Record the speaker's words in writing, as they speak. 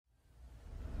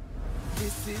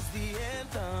This is the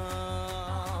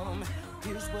anthem.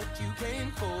 Here's what you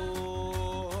came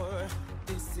for.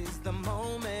 This is the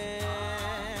moment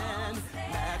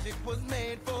magic was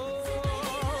made for.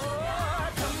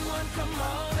 Come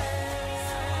on,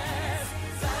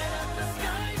 let's light up the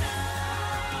sky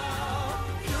now.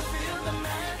 You feel the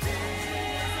magic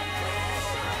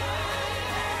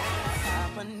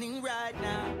happening right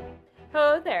now.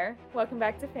 Hello there. Welcome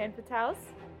back to Fan Fatales.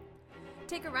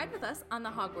 Take a ride with us on the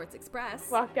Hogwarts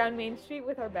Express. Walk down Main Street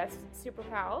with our best super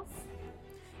pals.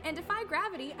 And defy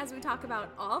gravity as we talk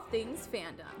about all things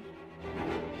fandom.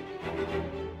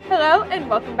 Hello, and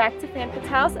welcome back to Fan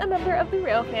Fatales, a member of the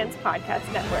Real Fans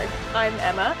Podcast Network. I'm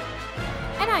Emma.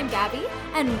 And I'm Gabby,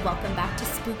 and welcome back to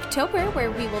Spooktober,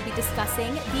 where we will be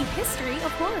discussing the history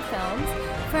of horror films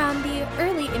from the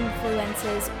early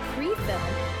influences pre-film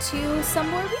to some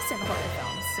more recent horror films.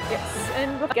 Yes,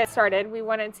 and before we get started, we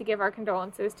wanted to give our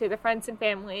condolences to the friends and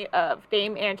family of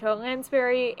Dame Angela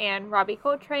Lansbury and Robbie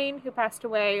Coltrane, who passed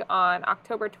away on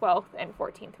October 12th and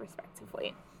 14th,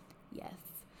 respectively. Yes.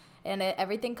 And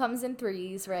everything comes in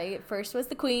threes, right? First was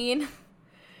the Queen.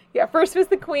 Yeah, first was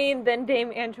the Queen, then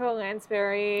Dame Angela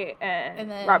Lansbury, and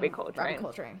then Robbie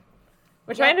Coltrane.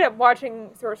 Which I ended up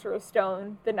watching Sorcerer's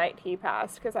Stone the night he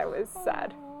passed, because I was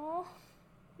sad.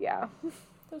 Yeah.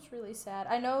 That was really sad.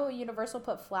 I know Universal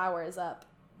put flowers up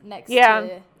next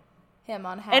to him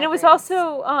on Hagrid's. And it was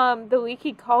also the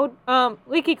Leaky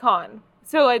Con.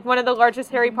 So, like, one of the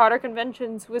largest Harry Potter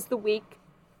conventions was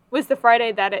the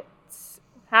Friday that it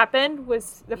happened,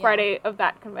 was the Friday of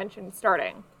that convention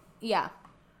starting. Yeah.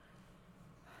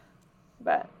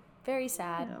 But very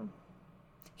sad. You know.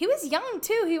 He was young,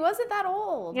 too. He wasn't that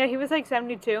old. Yeah, he was like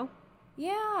 72.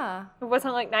 Yeah. It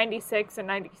wasn't like 96 and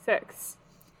 96.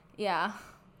 Yeah.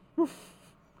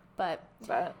 But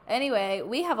anyway,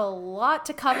 we have a lot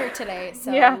to cover today,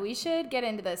 so we should get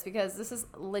into this because this is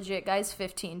legit, guys,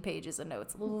 15 pages of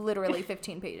notes. Literally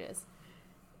 15 pages.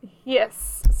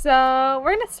 Yes. So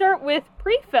we're going to start with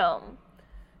pre-film.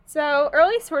 So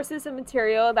early sources of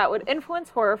material that would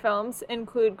influence horror films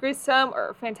include gruesome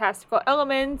or fantastical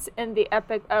elements in the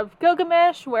Epic of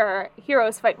Gilgamesh, where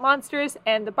heroes fight monsters,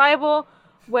 and the Bible,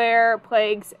 where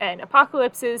plagues and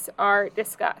apocalypses are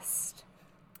discussed.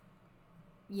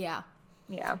 Yeah.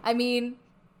 Yeah. I mean,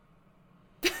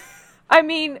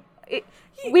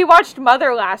 we watched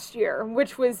Mother last year,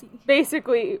 which was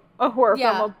basically a horror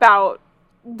film about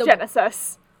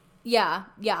Genesis. Yeah,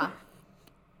 yeah.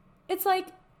 It's like,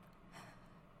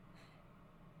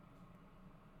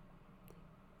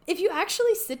 if you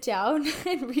actually sit down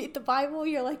and read the Bible,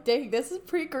 you're like, dang, this is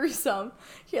pretty gruesome.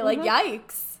 You're like,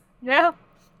 yikes. Yeah.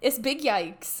 It's big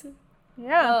yikes.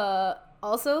 Yeah.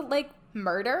 Also, like,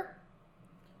 murder.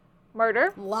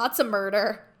 Lots of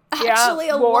murder. Yeah. Actually,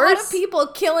 a Wars. lot of people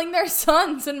killing their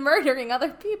sons and murdering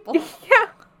other people. Yeah.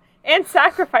 And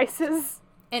sacrifices.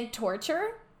 And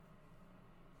torture.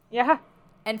 Yeah.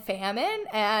 And famine.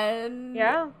 And...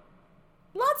 yeah.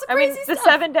 Lots of crazy stuff. The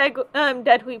 7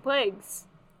 deadly plagues.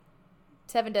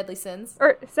 7 deadly sins.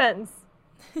 Or sins.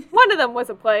 One of them was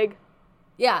a plague.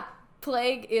 Yeah.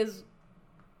 Plague is...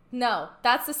 No,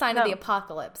 that's the sign of the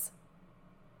apocalypse.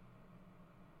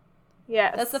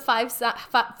 Yes. That's the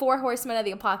 4 horsemen of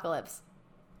the apocalypse.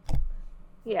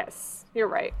 Yes, you're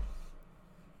right.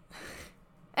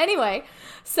 Anyway,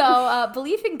 so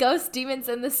belief in ghosts, demons,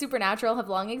 and the supernatural have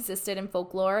long existed in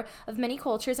folklore of many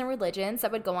cultures and religions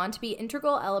that would go on to be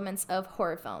integral elements of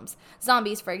horror films.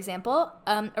 Zombies, for example,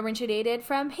 originated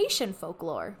from Haitian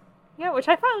folklore. Yeah, which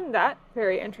I found that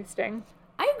very interesting.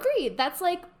 I agree. That's,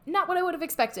 like, not what I would have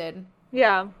expected.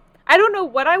 Yeah. I don't know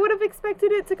what I would have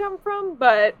expected it to come from,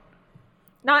 but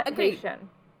not Haitian.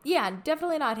 Yeah,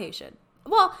 definitely not Haitian.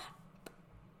 Well,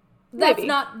 that's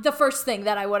not the first thing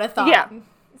that I would have thought. Yeah,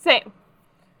 same.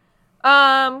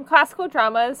 Classical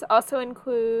dramas also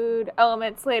include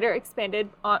elements later expanded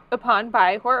upon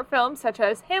by horror films, such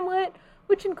as Hamlet,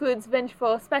 which includes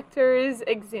vengeful specters,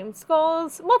 exhumed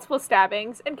skulls, multiple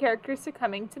stabbings, and characters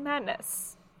succumbing to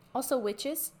madness. Also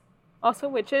witches,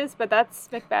 but that's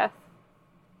Macbeth.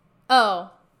 Oh.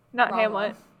 Not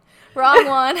Hamlet. Wrong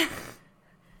one.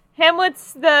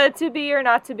 Hamlet's the to be or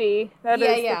not to be. That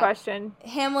is the question.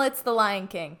 Hamlet's the Lion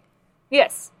King.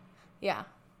 Yes. Yeah.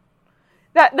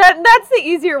 That's the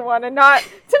easier one, and not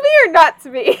to be or not to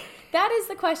be. That is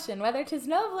the question. Whether 'tis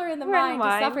nobler in the mind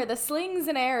to suffer the slings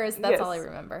and arrows. That's all I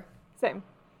remember. Same.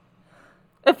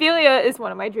 Ophelia is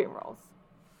one of my dream roles.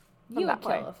 You would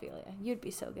kill Ophelia. You'd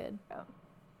be so good. Yeah,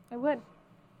 I would.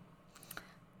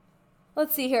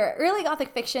 Let's see here. Early Gothic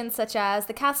fiction, such as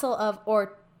The Castle of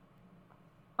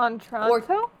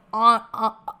Otranto?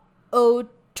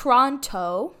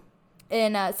 Otranto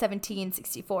in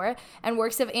 1764, and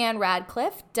works of Anne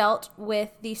Radcliffe dealt with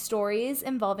the stories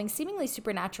involving seemingly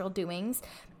supernatural doings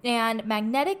and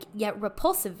magnetic yet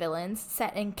repulsive villains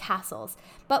set in castles,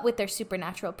 but with their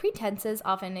supernatural pretenses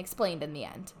often explained in the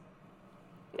end.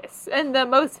 Yes, and the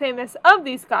most famous of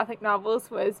these Gothic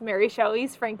novels was Mary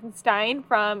Shelley's Frankenstein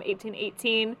from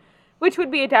 1818, which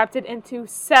would be adapted into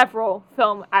several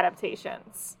film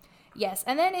adaptations. Yes,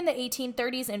 and then in the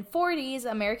 1830s and 40s,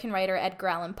 American writer Edgar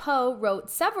Allan Poe wrote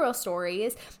several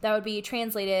stories that would be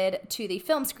translated to the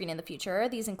film screen in the future.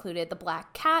 These included The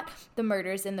Black Cat, The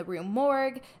Murders in the Rue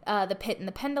Morgue, The Pit and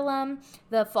the Pendulum,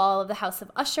 The Fall of the House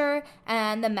of Usher,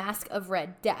 and The Mask of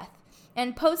Red Death.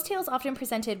 And Poe's tales often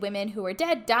presented women who were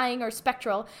dead, dying, or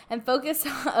spectral, and focused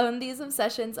on these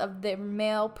obsessions of their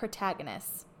male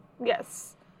protagonists.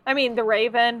 Yes. I mean, The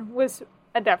Raven was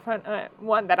a definite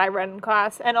one that I read in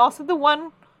class. And also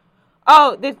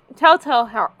the Telltale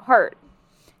Heart.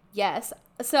 Yes.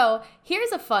 So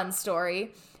here's a fun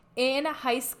story. In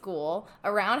high school,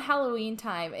 around Halloween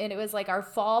time, and it was like our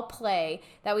fall play,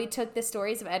 that we took the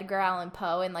stories of Edgar Allan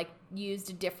Poe and like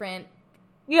used different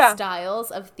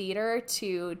styles of theater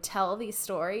to tell these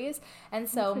stories. And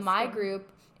so my group,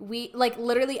 we like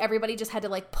literally everybody just had to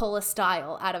like pull a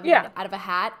style out of a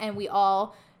hat, and we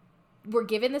all were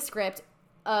given the script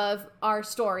of our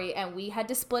story, and we had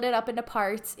to split it up into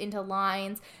parts, into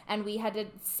lines, and we had to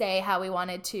say how we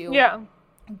wanted to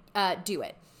do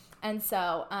it. And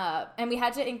so and we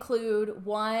had to include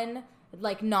one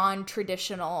like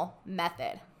non-traditional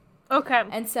method. Okay.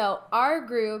 And so our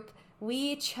group,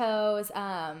 we chose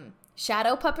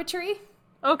shadow puppetry.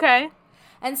 Okay.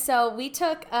 And so we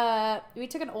took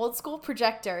an old school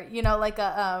projector, you know, like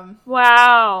a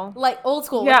like old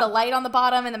school with the light on the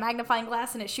bottom and the magnifying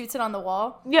glass, and it shoots it on the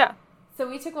wall. Yeah. So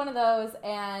we took one of those,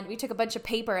 and we took a bunch of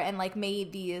paper and like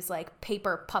made these like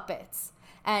paper puppets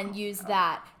and used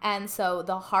that. And so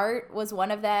the heart was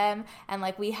one of them, and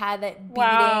like we had it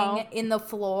beating in the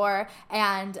floor,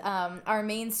 and our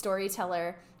main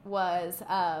storyteller was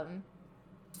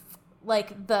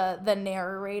like the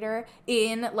narrator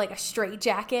in like a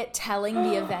straitjacket telling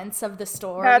the events of the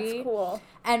story. That's cool.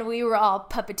 And we were all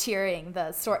puppeteering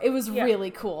the story. It was really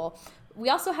cool. We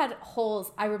also had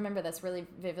holes. I remember this really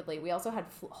vividly. We also had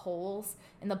holes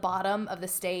in the bottom of the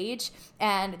stage,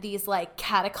 and these like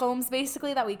catacombs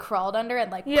basically that we crawled under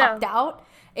and like popped out.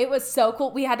 It was so cool.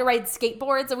 We had to ride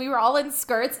skateboards, and we were all in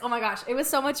skirts. Oh my gosh, it was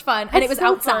so much fun. And it was so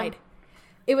outside. Fun.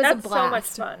 It was a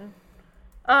blast. So much fun.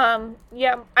 I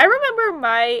remember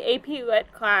my AP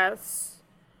Lit class.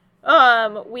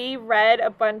 We read a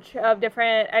bunch of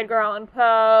different Edgar Allan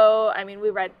Poe. I mean, we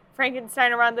read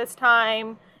Frankenstein around this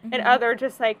time, and other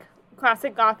just like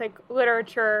classic Gothic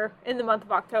literature in the month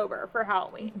of October for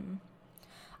Halloween.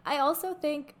 I also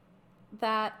think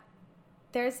that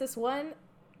there's this one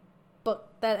book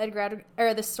that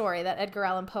the story that Edgar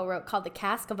Allan Poe wrote called The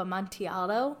Cask of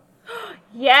Amontillado.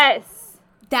 Yes.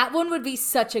 That one would be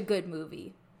such a good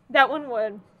movie. That one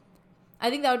would. I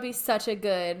think that would be such a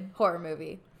good horror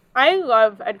movie. I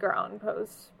love Edgar Allan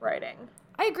Poe's writing.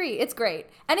 I agree. It's great.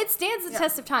 And it stands the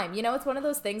test of time. You know, it's one of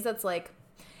those things that's like,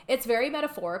 it's very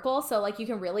metaphorical. So like you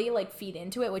can really like feed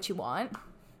into it what you want.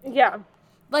 Yeah.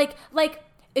 Like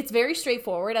it's very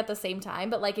straightforward at the same time.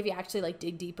 But like if you actually like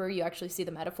dig deeper, you actually see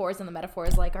the metaphors, and the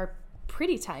metaphors like are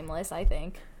pretty timeless, I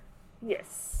think.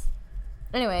 Yes.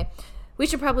 Anyway, we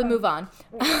should probably move on.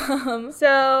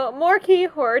 So, more key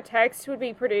horror texts would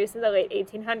be produced in the late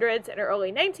 1800s and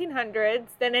early 1900s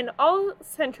than in all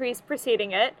centuries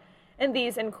preceding it, and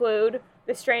these include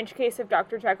The Strange Case of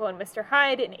Dr. Jekyll and Mr.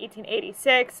 Hyde in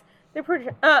 1886,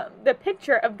 The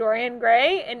Picture of Dorian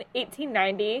Gray in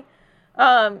 1890,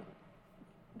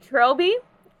 Trilby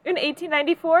in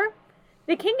 1894,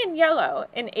 The King in Yellow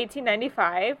in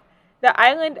 1895, The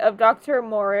Island of Dr.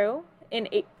 Moreau in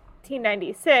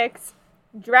 1896,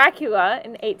 Dracula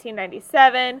in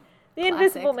 1897, The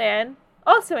Invisible Man,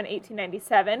 also in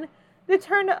 1897, The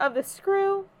Turn of the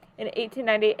Screw in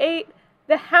 1898,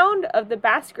 The Hound of the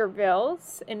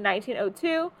Baskervilles in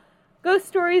 1902, Ghost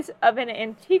Stories of an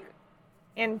Antiquary?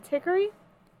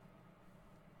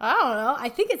 I don't know. I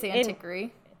think it's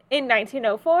Antiquary. In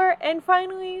 1904, and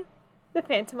finally, The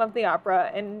Phantom of the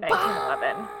Opera in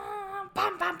 1911.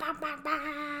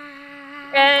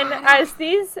 And as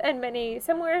these and many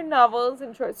similar novels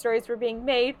and short stories were being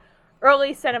made,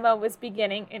 early cinema was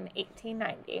beginning in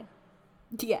 1890.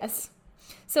 Yes.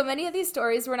 So many of these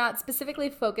stories were not specifically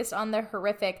focused on the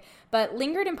horrific, but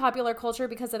lingered in popular culture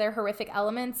because of their horrific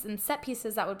elements and set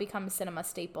pieces that would become cinema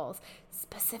staples.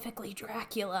 Specifically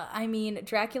Dracula. I mean,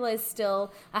 Dracula is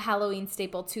still a Halloween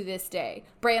staple to this day.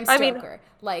 Bram Stoker.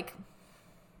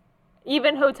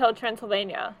 Even Hotel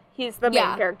Transylvania. He's the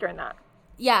main character in that.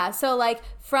 Yeah, so like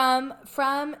from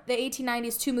the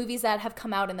 1890s, 2 movies that have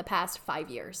come out in the past 5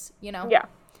 years, you know? Yeah.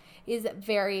 Is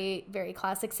very, very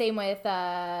classic. Same with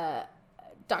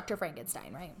Dr.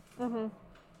 Frankenstein, right? Mm-hmm.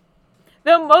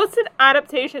 Though most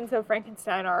adaptations of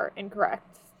Frankenstein are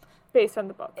incorrect based on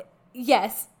the book.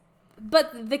 Yes.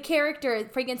 But the character,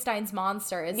 Frankenstein's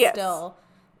monster, is still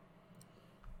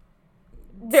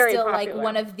very popular. Like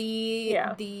one of the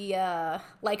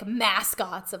like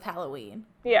mascots of Halloween.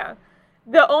 Yeah.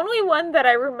 The only one that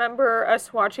I remember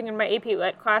us watching in my AP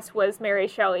Lit class was Mary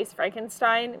Shelley's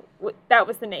Frankenstein. That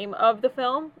was the name of the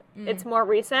film. It's more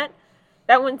recent.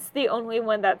 That one's the only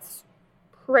one that's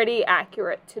pretty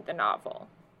accurate to the novel.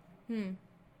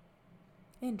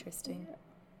 Interesting.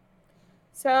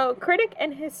 So,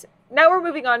 now we're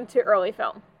moving on to early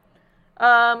film.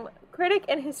 Critic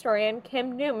and historian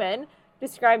Kim Newman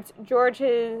describes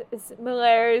Georges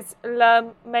Méliès's La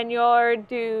Manière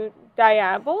du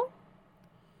Diable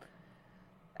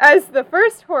as the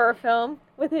first horror film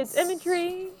with its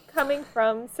imagery coming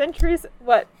from centuries...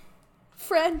 What?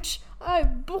 French.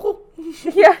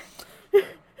 Yeah.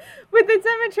 With its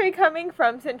imagery coming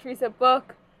from centuries of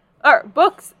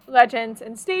books, legends,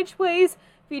 and stage plays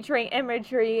featuring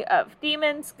imagery of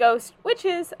demons, ghosts,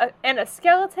 witches, and a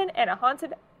skeleton and a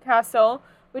haunted castle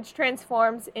which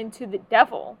transforms into the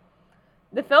devil.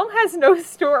 The film has no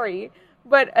story,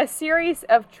 but a series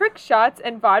of trick shots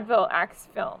and vaudeville acts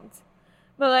filmed.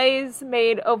 Méliès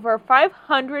made over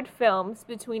 500 films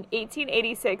between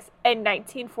 1886 and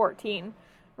 1914,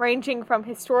 ranging from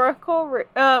historical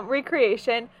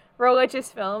recreation,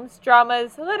 religious films,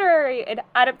 dramas, literary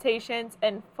adaptations,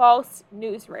 and false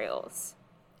newsreels.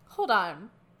 Hold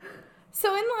on.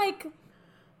 So in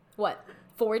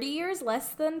 40 years? Less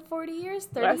than 40 years?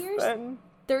 30 years?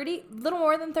 30? Little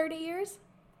more than 30 years?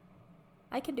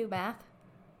 I can do math.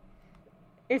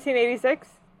 1886?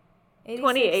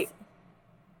 28.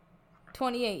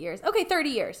 28 years. Okay, 30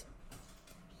 years.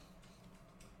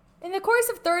 In the course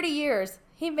of 30 years,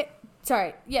 30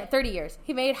 years.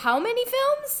 He made how many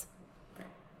films?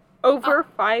 Over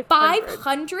 500.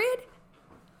 500?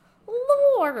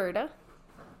 Lord.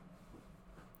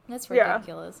 That's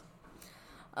ridiculous.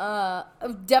 Yeah.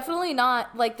 Definitely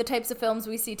not like the types of films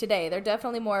we see today. They're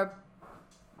definitely more...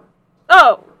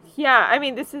 Oh, yeah. I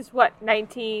mean, this is what,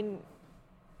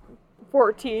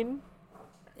 1914?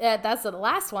 Yeah, that's the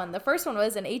last one. The first one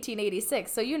was in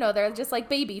 1886. So, they're just like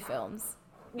baby films.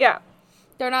 Yeah.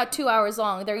 They're not 2 hours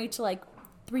long. They're each like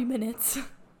 3 minutes.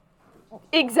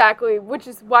 Exactly, which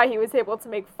is why he was able to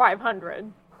make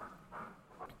 500.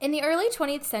 In the early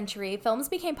 20th century, films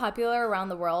became popular around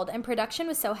the world, and production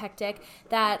was so hectic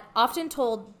that often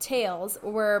told tales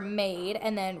were made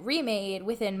and then remade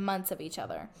within months of each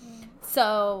other.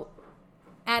 So,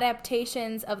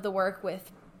 adaptations of the work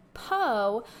with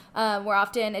Poe were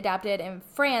often adapted in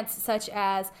France, such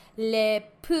as Le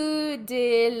Pou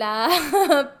de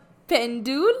la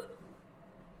Pendule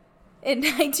in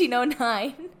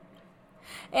 1909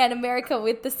 and America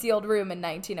with the Sealed Room in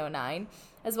 1909,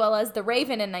 as well as The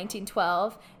Raven in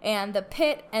 1912 and The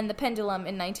Pit and the Pendulum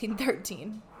in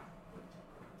 1913.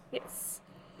 Yes.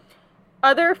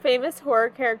 Other famous horror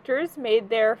characters made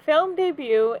their film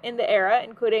debut in the era,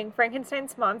 including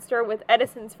Frankenstein's Monster with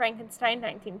Edison's Frankenstein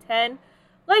 1910,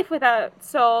 Life Without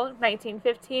Soul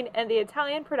 1915, and the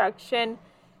Italian production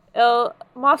Il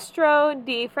Mostro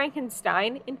di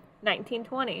Frankenstein in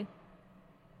 1920.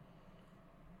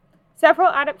 Several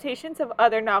adaptations of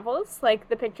other novels, like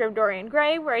The Picture of Dorian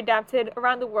Gray, were adapted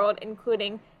around the world,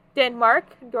 including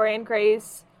Denmark, Dorian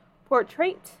Gray's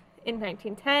Portrait in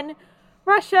 1910,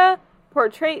 Russia,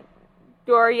 Portrait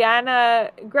Doriana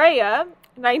Greia,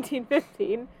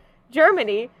 1915,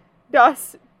 Germany,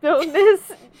 Das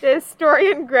Bildnis des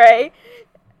Dorian Gray,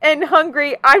 and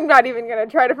Hungary, I'm not even going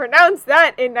to try to pronounce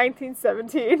that, in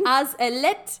 1917. As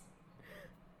Elet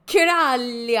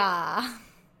Kiralia.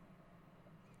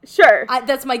 Sure.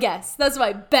 That's my guess. That's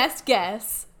my best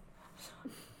guess.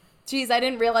 Jeez, I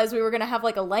didn't realize we were going to have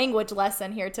like a language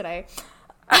lesson here today.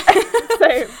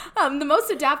 Same. The most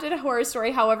adapted horror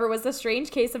story, however, was The Strange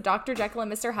Case of Dr. Jekyll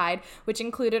and Mr. Hyde, which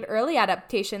included early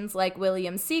adaptations like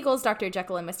William Siegel's Dr.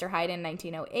 Jekyll and Mr. Hyde in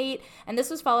 1908, and this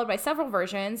was followed by several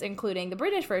versions, including the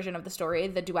British version of the story,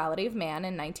 The Duality of Man,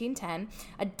 in 1910,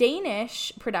 a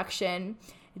Danish production,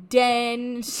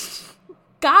 Den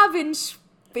Skavenspiker,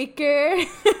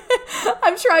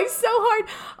 I'm trying so hard,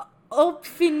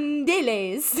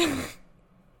 Opfindeles,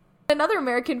 another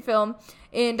American film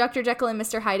in Dr. Jekyll and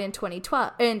Mr. Hyde in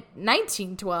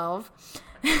 1912,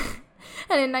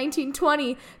 And in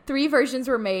 1920, 3 versions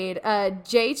were made.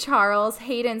 J. Charles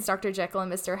Hayden's Dr. Jekyll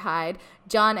and Mr. Hyde,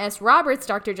 John S. Roberts'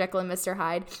 Dr. Jekyll and Mr.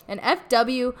 Hyde, and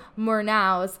F.W.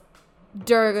 Murnau's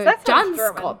Der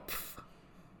Johnskopf.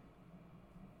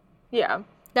 Yeah.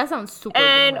 That sounds super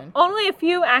And German. only a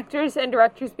few actors and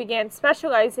directors began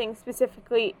specializing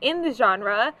specifically in the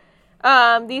genre.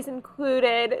 These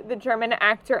included the German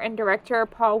actor and director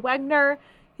Paul Wegner,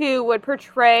 who would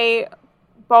portray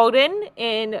Baldin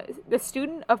in The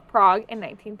Student of Prague in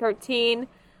 1913.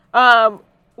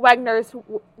 Wegner's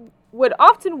would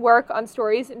often work on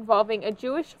stories involving a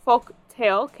Jewish folk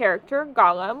tale character,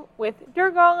 Gollum, with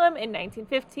Der Gollum in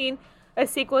 1915, a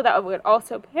sequel that would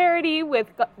also parody with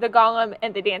The Gollum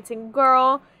and the Dancing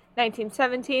Girl,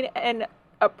 1917, and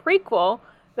a prequel,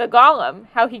 The Gollum,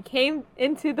 How He Came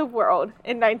into the World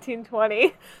in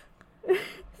 1920.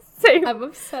 I'm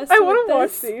obsessed with this. I want to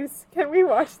watch these. Can we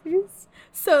watch these?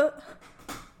 So,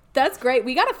 that's great.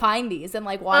 We gotta find these and,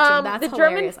 like, watch them. That's the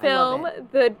hilarious. German film, I love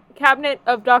it. The Cabinet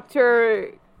of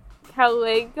Dr.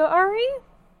 Caligari,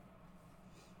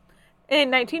 in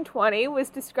 1920, was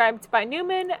described by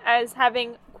Newman as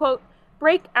having, quote,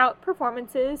 breakout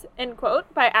performances, end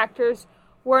quote, by actors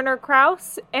Werner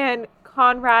Krauss and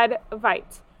Konrad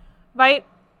Veidt. Veidt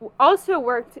also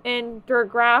worked in Der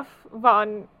Graf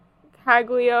von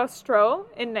Cagliostro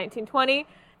in 1920,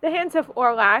 The Hands of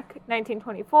Orlac,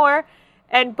 1924,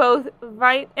 and both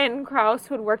Veidt and Krauss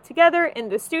would work together in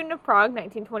The Student of Prague,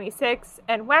 1926,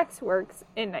 and Waxworks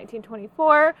in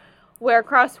 1924, where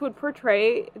Krauss would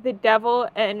portray the Devil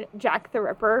and Jack the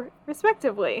Ripper,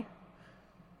 respectively.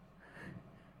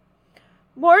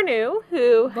 Morneau,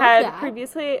 who had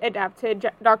previously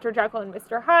adapted Dr. Jekyll and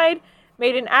Mr. Hyde,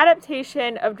 made an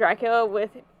adaptation of Dracula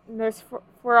with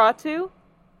Nosferatu.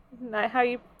 Isn't that how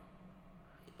you...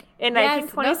 In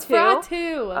 1922.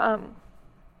 Nosferatu.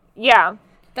 Yeah.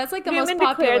 That's like the Newman most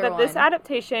popular declared that this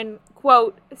adaptation,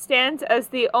 quote, stands as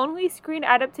the only screen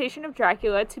adaptation of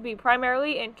Dracula to be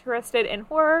primarily interested in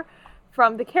horror.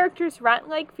 From the character's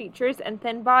rat-like features and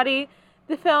thin body,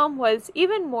 the film was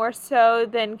even more so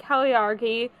than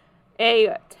Caligari,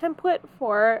 a template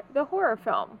for the horror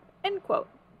film, end quote.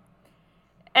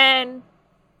 And,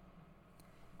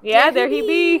 yeah, there he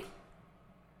be.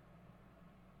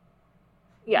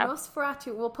 Yeah.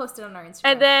 Nosferatu. We'll post it on our Instagram.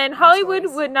 And then Hollywood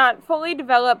would not fully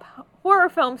develop horror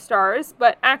film stars,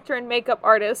 but actor and makeup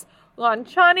artist Lon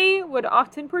Chaney would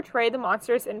often portray the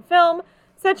monsters in film,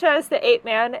 such as the Ape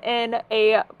Man in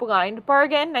A Blind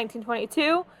Bargain,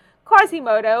 1922,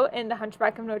 Quasimodo in The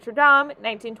Hunchback of Notre Dame,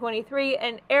 1923,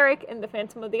 and Eric in The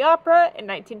Phantom of the Opera in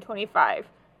 1925.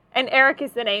 And Eric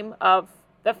is the name of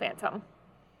the Phantom.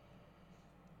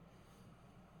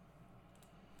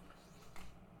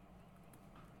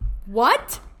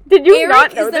 What? Did you Eric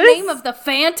not know is this? the name of the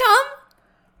Phantom?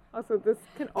 Also, this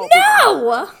can all No!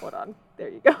 be... Hold on. There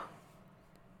you go.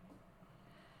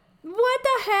 What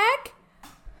the heck?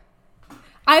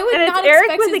 I would And it's not Eric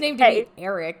expect with his a name K. to be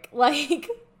Eric. Like...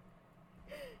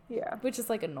 Yeah. Which is,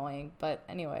 like, annoying, but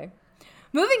anyway.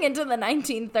 Moving into the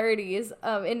 1930s,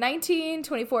 in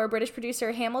 1924, British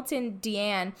producer Hamilton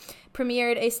Deane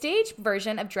premiered a stage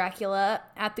version of Dracula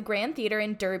at the Grand Theatre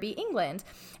in Derby, England.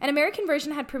 An American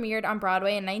version had premiered on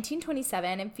Broadway in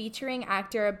 1927 and featuring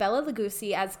actor Bela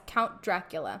Lugosi as Count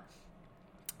Dracula.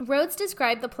 Rhodes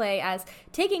described the play as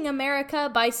taking America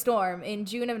by storm in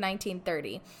June of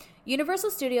 1930. Universal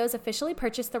Studios officially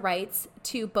purchased the rights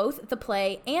to both the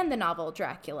play and the novel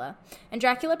Dracula. And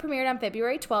Dracula premiered on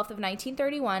February 12th of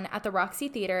 1931 at the Roxy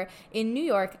Theater in New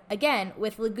York, again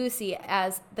with Lugosi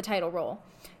as the title role.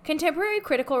 Contemporary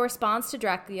critical response to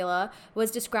Dracula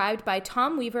was described by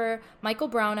Tom Weaver, Michael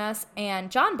Brownus, and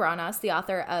John Brownus, the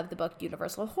author of the book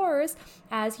Universal Horrors,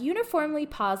 as uniformly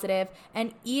positive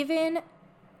and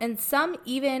some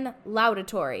even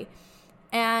laudatory,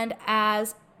 and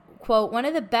as, quote, one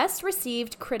of the best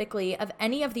received critically of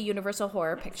any of the Universal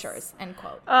horror pictures, end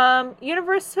quote.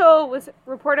 Universal was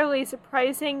reportedly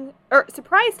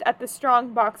surprised at the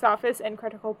strong box office and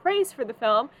critical praise for the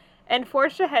film, and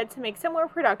forged ahead to make similar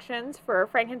productions for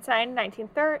Frankenstein in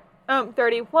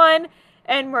 1931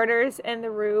 and Murders in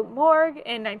the Rue Morgue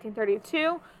in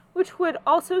 1932, which would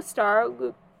also star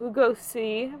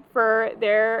Lugosi for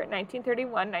their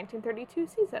 1931-1932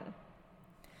 season.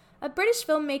 A British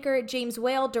filmmaker, James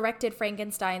Whale, directed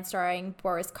Frankenstein, starring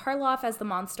Boris Karloff as the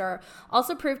monster,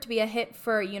 also proved to be a hit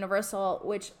for Universal,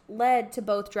 which led to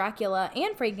both Dracula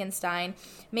and Frankenstein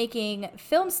making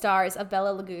film stars of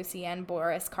Bela Lugosi and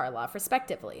Boris Karloff,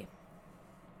 respectively.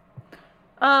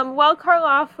 While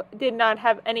Karloff did not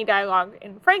have any dialogue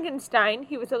in Frankenstein,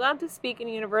 he was allowed to speak in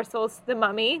Universal's The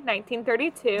Mummy,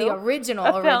 1932. The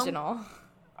original.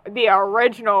 the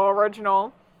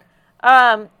original.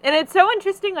 And it's so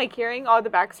interesting, like, hearing all the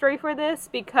backstory for this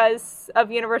because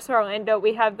of Universal Orlando.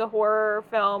 We have the horror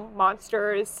film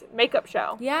Monsters makeup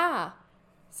show. Yeah.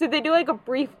 So they do, like, a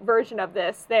brief version of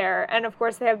this there. And, of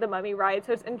course, they have the Mummy ride.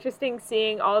 So it's interesting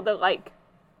seeing all the, like,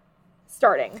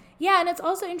 starting. Yeah, and it's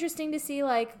also interesting to see,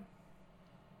 like,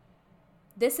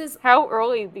 this is how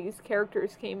early these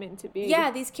characters came into being. Yeah,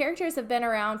 these characters have been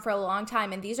around for a long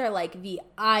time, and these are like the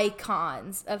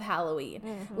icons of Halloween.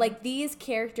 Mm-hmm. Like, these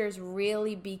characters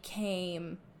really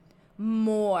became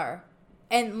more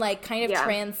and like kind of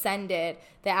transcended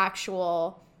the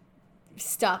actual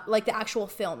stuff, like the actual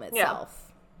film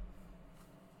itself.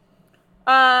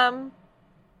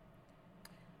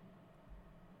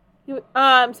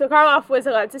 So Karloff was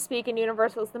allowed to speak in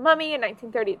Universal's The Mummy in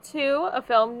 1932, a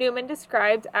film Newman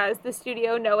described as the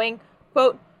studio knowing,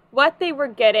 quote, what they were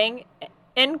getting,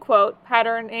 end quote,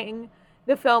 patterning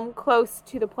the film close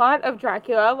to the plot of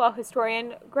Dracula, while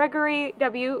historian Gregory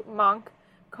W. Monk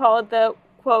called the,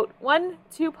 quote,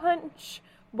 1-2 punch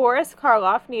Boris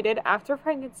Karloff needed after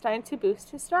Frankenstein to boost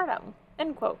his stardom,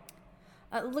 end quote.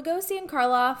 Lugosi and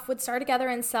Karloff would star together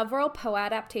in several Poe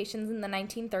adaptations in the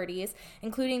 1930s,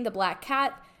 including The Black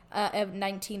Cat of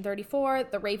 1934,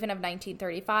 The Raven of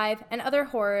 1935, and other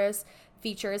horrors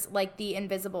features like The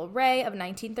Invisible Ray of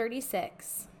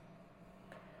 1936.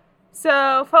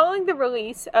 So, following the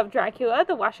release of Dracula,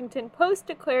 the Washington Post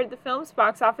declared the film's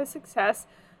box office success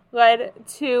led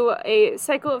to a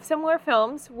cycle of similar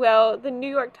films, while the New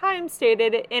York Times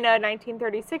stated in a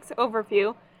 1936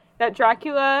 overview that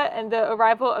Dracula and the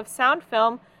arrival of sound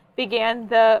film began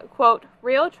the, quote,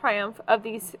 real triumph of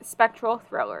these spectral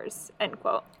thrillers, end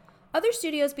quote. Other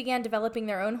studios began developing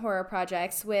their own horror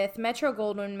projects, with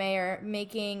Metro-Goldwyn-Mayer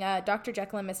making Dr.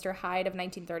 Jekyll and Mr. Hyde of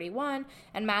 1931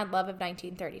 and Mad Love of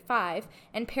 1935,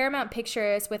 and Paramount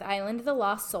Pictures with Island of the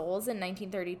Lost Souls in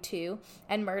 1932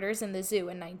 and Murders in the Zoo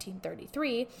in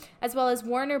 1933, as well as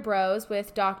Warner Bros.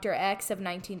 With Dr. X of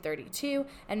 1932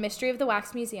 and Mystery of the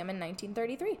Wax Museum in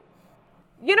 1933.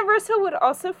 Universal would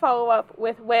also follow up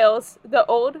with Wales' The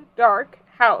Old Dark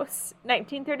House,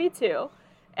 1932,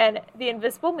 and The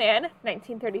Invisible Man,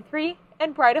 1933,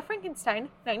 and Bride of Frankenstein,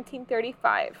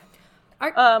 1935.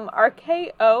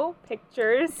 RKO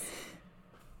Pictures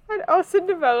had also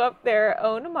developed their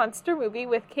own monster movie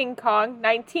with King Kong,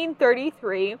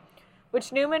 1933,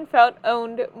 which Newman felt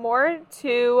owed more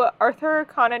to Arthur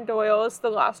Conan Doyle's The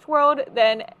Lost World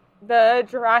than the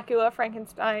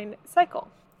Dracula-Frankenstein cycle.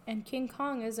 And King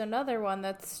Kong is another one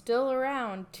that's still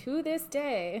around to this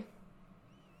day.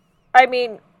 I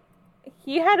mean,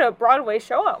 he had a Broadway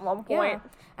show at one point. Yeah.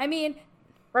 I mean,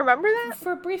 remember that?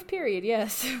 For a brief period,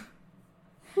 yes.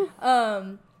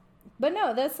 But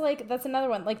no, that's another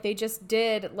one. Like, they just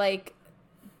did, like,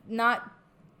 not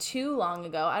too long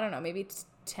ago. I don't know, maybe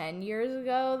 10 years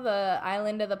ago, the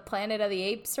Island of the Planet of the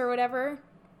Apes or whatever.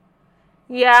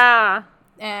 Yeah.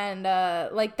 And,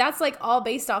 like, that's, like, all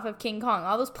based off of King Kong.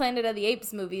 All those Planet of the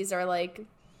Apes movies are, like...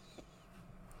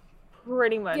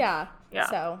 Pretty much. Yeah.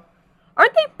 So...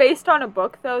 Aren't they based on a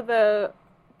book, though, the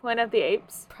Planet of the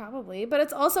Apes? Probably. But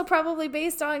it's also probably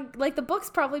based on... Like, the book's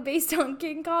probably based on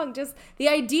King Kong. Just the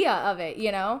idea of it,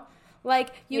 you know?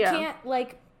 Like, you can't...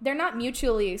 Like, they're not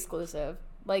mutually exclusive.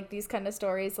 Like, these kind of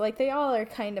stories. Like, they all are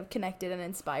kind of connected and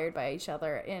inspired by each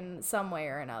other in some way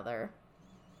or another.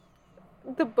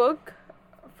 The book...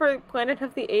 for Planet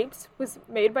of the Apes was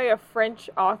made by a French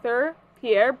author,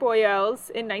 Pierre Boyles,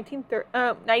 in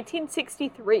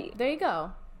 1963. There you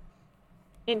go.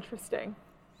 Interesting.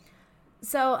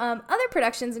 So, other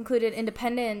productions included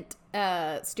independent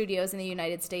studios in the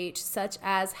United States, such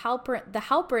as the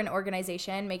Halpern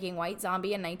Organization, making White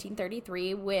Zombie in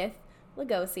 1933 with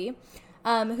Lugosi,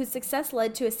 whose success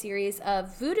led to a series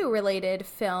of voodoo-related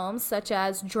films, such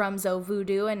as Drumzo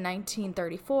Voodoo in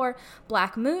 1934,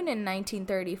 Black Moon in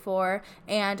 1934,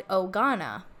 and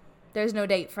Ogana. There's no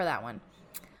date for that one.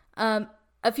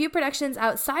 A few productions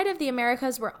outside of the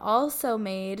Americas were also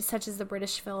made, such as the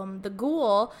British film The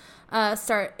Ghoul, from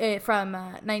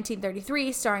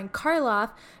 1933, starring Karloff,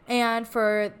 and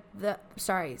the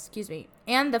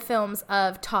films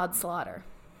of Todd Slaughter.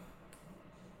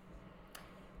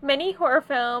 Many horror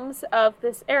films of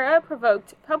this era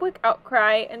provoked public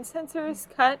outcry, and censors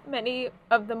cut many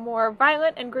of the more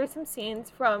violent and gruesome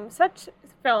scenes from such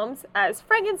films as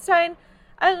Frankenstein,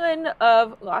 Island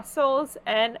of Lost Souls,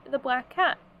 and The Black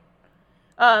Cat.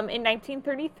 In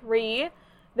 1933,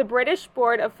 the British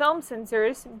Board of Film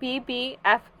Censors,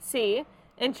 BBFC,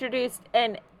 introduced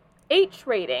an H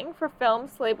rating for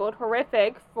films labeled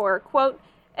horrific for, quote,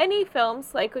 any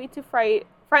films likely to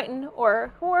frighten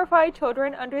or horrify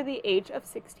children under the age of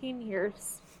 16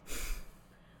 years.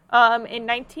 In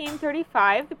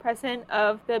 1935, the president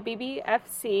of the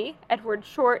BBFC, Edward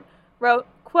Short, wrote,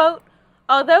 quote,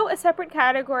 "Although a separate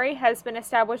category has been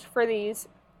established for these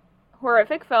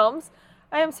horrific films,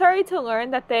 I am sorry to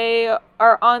learn that they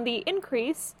are on the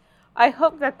increase. I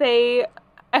hope that the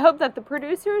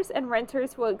producers and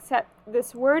renters will accept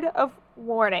this word of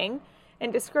warning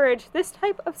and discourage this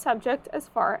type of subject as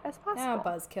far as possible."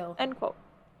 Buzzkill. End quote.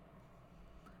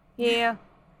 Yeah.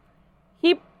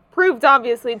 He proved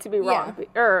obviously to be wrong.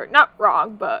 Yeah. Or not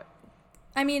wrong, but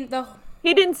I mean,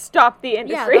 he didn't stop the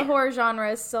industry. the horror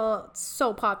genre is still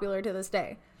so popular to this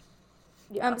day.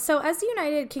 Yeah. So as the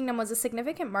United Kingdom was a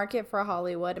significant market for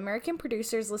Hollywood, American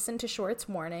producers listened to Short's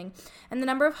warning, and the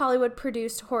number of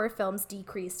Hollywood-produced horror films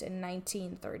decreased in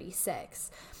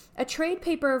 1936. A trade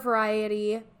paper,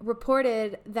 Variety,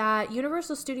 reported that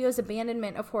Universal Studios'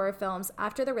 abandonment of horror films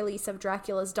after the release of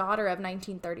Dracula's Daughter of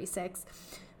 1936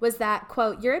 was that,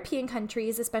 quote, "European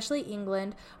countries, especially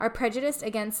England, are prejudiced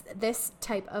against this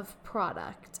type of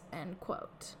product," end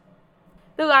quote.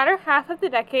 The latter half of the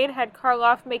decade had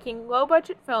Karloff making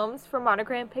low-budget films for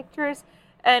Monogram Pictures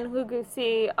and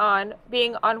Lugosi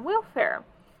being on welfare.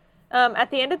 At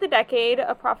the end of the decade,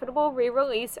 a profitable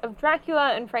re-release of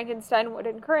Dracula and Frankenstein would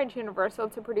encourage Universal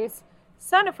to produce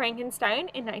Son of Frankenstein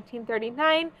in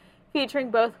 1939,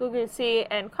 featuring both Lugosi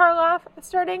and Karloff,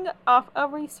 starting off a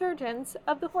resurgence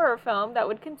of the horror film that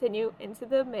would continue into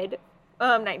the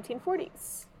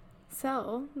mid-1940s.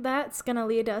 So that's going to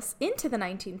lead us into the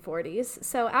 1940s.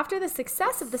 So after the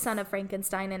success of The Son of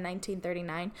Frankenstein in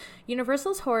 1939,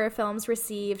 Universal's horror films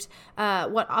received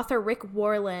what author Rick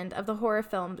Warland of the horror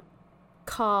film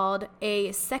called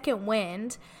a second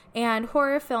wind, and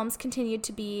horror films continued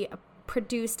to be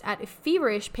produced at a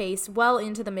feverish pace well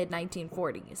into the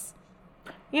mid-1940s.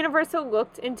 Universal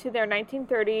looked into their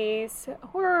 1930s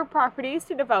horror properties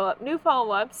to develop new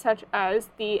follow-ups such as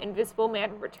The Invisible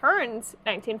Man Returns,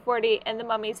 1940, and The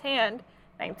Mummy's Hand,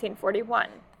 1941.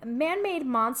 Man-Made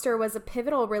Monster was a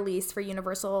pivotal release for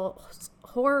Universal's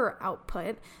horror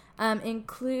output,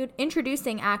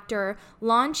 introducing actor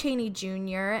Lon Chaney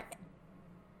Jr.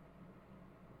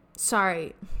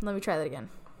 Sorry, let me try that again.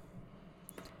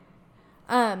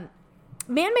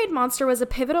 Man-Made Monster was a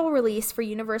pivotal release for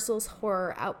Universal's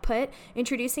horror output,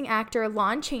 introducing actor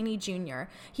Lon Chaney Jr.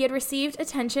 He had received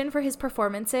attention for his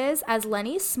performances as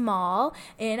Lenny Small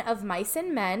in Of Mice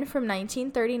and Men from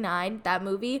 1939. That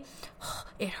movie,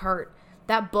 it hurt.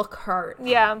 That book hurt.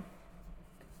 Yeah.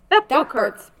 That book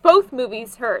hurts. Both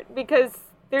movies hurt because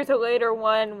there's a later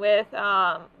one with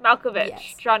Malkovich,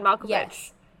 Yes. John Malkovich.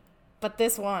 Yes. But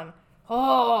this one,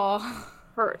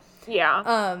 Hurt.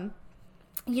 Yeah.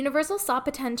 Universal saw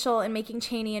potential in making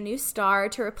Chaney a new star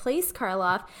to replace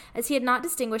Karloff, as he had not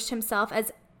distinguished himself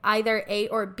as either A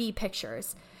or B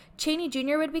pictures. Chaney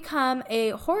Jr. would become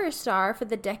a horror star for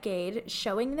the decade,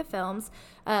 showing the films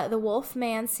the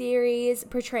Wolfman series,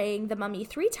 portraying the Mummy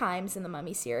 3 times in the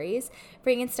Mummy series,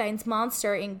 Frankenstein's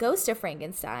monster in Ghost of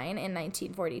Frankenstein in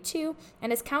 1942,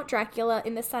 and as Count Dracula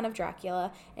in The Son of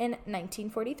Dracula in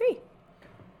 1943.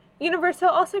 Universal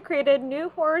also created new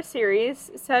horror series,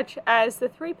 such as the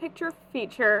 3-picture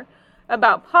feature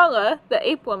about Paula, the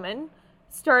Ape Woman,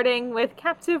 starting with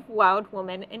Captive Wild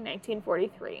Woman in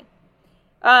 1943.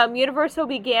 Universal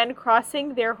began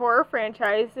crossing their horror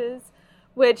franchises,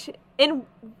 which in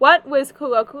what was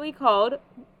colloquially called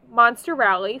Monster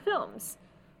Rally films,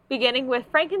 beginning with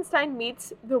Frankenstein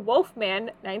Meets the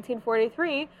Wolfman,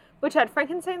 1943, which had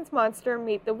Frankenstein's monster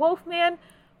meet the Wolfman.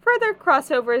 Further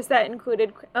crossovers that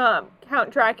included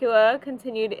Count Dracula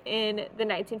continued in the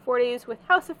 1940s with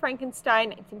House of Frankenstein,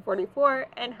 1944,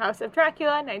 and House of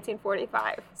Dracula,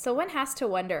 1945. So one has to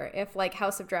wonder if, like,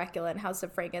 House of Dracula and House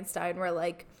of Frankenstein were,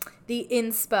 like, the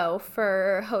inspo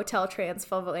for Hotel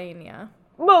Transylvania.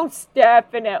 Most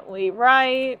definitely,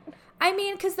 right? I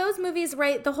mean, because those movies,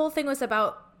 right, the whole thing was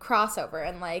about crossover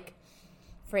and, like,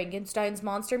 Frankenstein's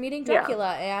monster meeting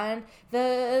Dracula and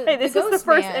this is the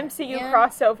first MCU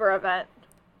crossover event.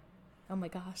 Oh my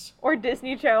gosh. Or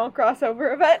Disney Channel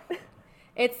crossover event.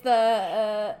 It's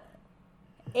the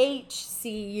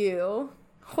HCU,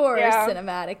 Horror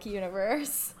Cinematic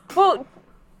Universe. Well,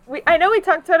 I know we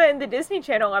talked about it in the Disney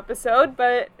Channel episode,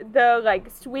 but the,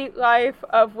 like, Sweet Life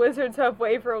of Wizards of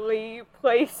Waverly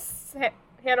Place,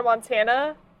 Hannah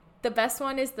Montana. The best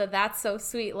one is the That's So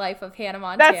Sweet Life of Hannah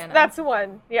Montana. That's the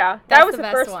one, yeah. That was the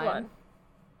first one.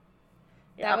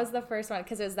 Yeah. That was the first one,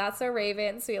 because it was That's So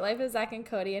Raven, Sweet Life of Zack and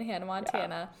Cody, and Hannah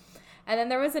Montana. Yeah. And then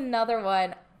there was another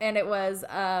one, and it was,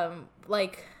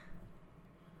 like,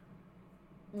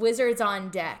 Wizards on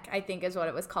Deck, I think is what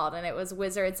it was called. And it was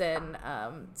Wizards and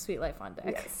Sweet Life on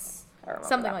Deck. Yes. I remember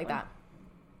Something that like one. that.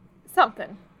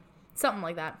 something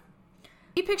like that.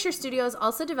 Picture Studios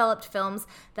also developed films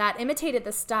that imitated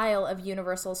the style of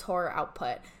Universal's horror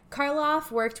output.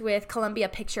 Karloff worked with Columbia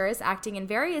Pictures, acting in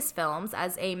various films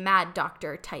as a mad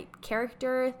doctor type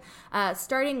character,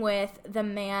 starting with The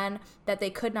Man That They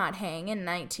Could Not Hang in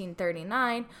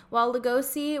 1939, while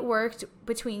Lugosi worked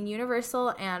between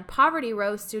Universal and Poverty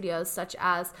Row Studios, such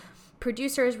as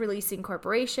Producers Releasing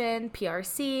Corporation,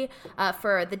 PRC,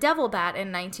 for The Devil Bat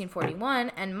in 1941,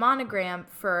 and Monogram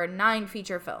for 9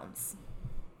 feature films.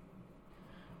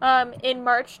 In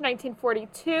March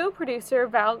 1942, producer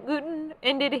Val Lewton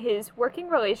ended his working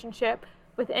relationship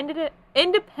with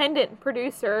independent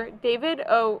producer David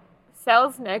O.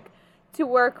 Selznick to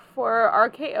work for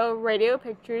RKO Radio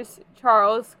Pictures'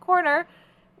 Charles Corner,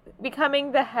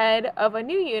 becoming the head of a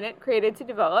new unit created to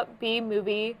develop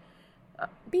B-list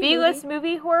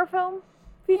movie horror film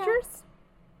features.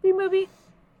 Yeah. B-movie?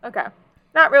 Okay.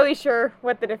 Not really sure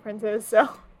what the difference is, so...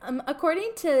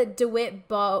 According to DeWitt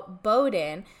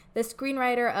Bowden, the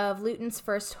screenwriter of Lewton's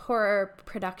first horror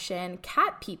production,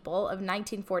 Cat People, of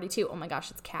 1942. Oh my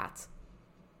gosh, it's cats.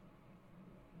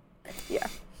 Yeah.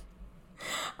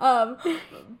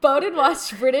 Bowden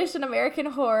watched British and American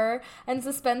horror and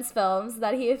suspense films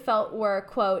that he felt were,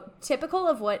 quote, typical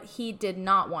of what he did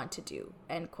not want to do,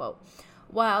 end quote.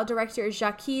 While director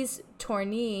Jacques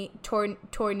Tournier, I'm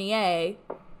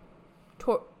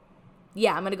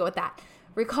going to go with that,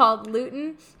 recalled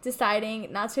Lewton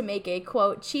deciding not to make a,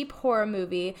 quote, cheap horror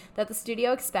movie that the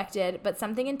studio expected, but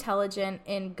something intelligent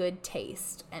in good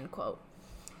taste, end quote.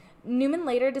 Newman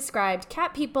later described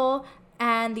Cat People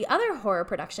and the other horror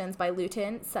productions by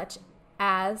Lewton, such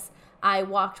as I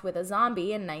Walked with a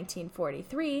Zombie in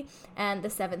 1943 and The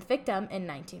Seventh Victim in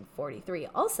 1943,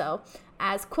 also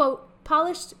as, quote,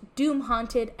 polished,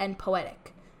 doom-haunted, and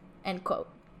poetic, end quote.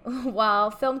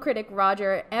 While film critic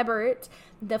Roger Ebert,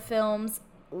 the films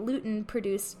Lewton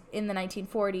produced in the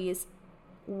 1940s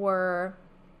were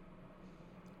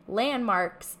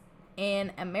landmarks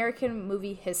in American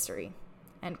movie history,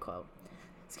 end quote.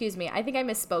 Excuse me, I think I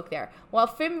misspoke there. While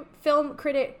film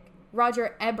critic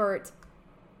Roger Ebert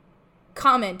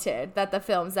commented that the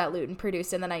films that Lewton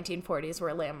produced in the 1940s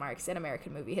were landmarks in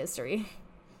American movie history.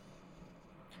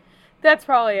 That's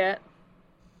probably it.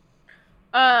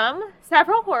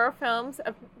 Several horror films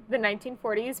of the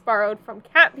 1940s borrowed from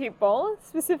Cat People,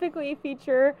 specifically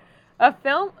feature a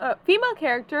female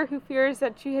character who fears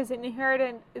that she has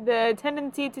inherited the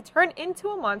tendency to turn into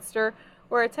a monster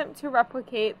or attempt to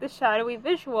replicate the shadowy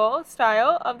visual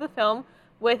style of the film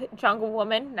with Jungle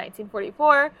Woman,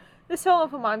 1944, The Soul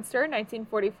of a Monster,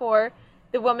 1944,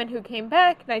 The Woman Who Came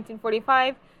Back,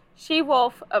 1945,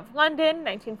 She-Wolf of London,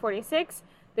 1946,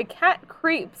 The Cat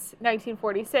Creeps,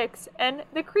 1946, and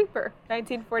The Creeper,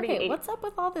 1948. Okay, what's up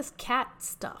with all this cat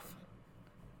stuff?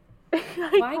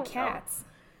 Why cats?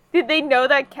 Did they know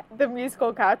that the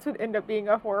musical Cats would end up being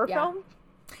a horror film?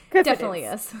 Definitely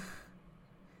is.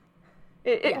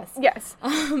 Yes.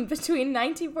 Between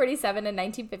 1947 and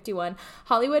 1951,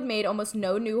 Hollywood made almost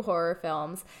no new horror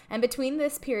films, and between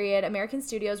this period, American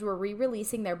studios were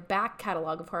re-releasing their back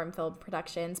catalog of horror film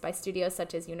productions by studios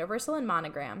such as Universal and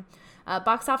Monogram.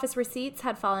 Box office receipts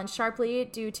had fallen sharply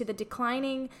due to the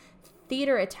declining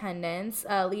theater attendance,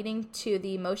 leading to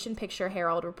the Motion Picture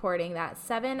Herald reporting that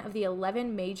 7 of the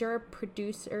 11 major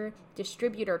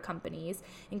producer-distributor companies,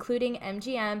 including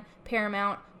MGM,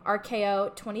 Paramount,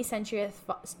 RKO,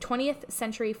 20th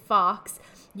Century Fox,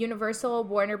 Universal,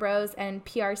 Warner Bros., and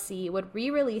PRC would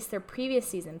re-release their previous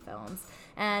season films.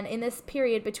 And in this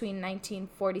period between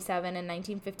 1947 and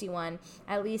 1951,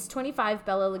 at least 25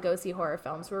 Bela Lugosi horror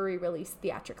films were re-released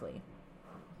theatrically.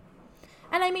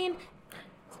 And I mean,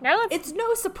 it's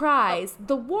no surprise.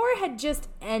 The war had just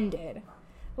ended.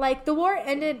 Like, the war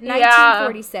ended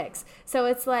 1946. So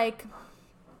it's like...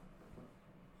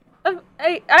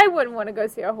 I wouldn't want to go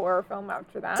see a horror film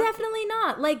after that. Definitely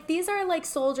not. Like, these are, like,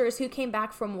 soldiers who came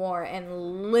back from war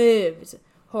and lived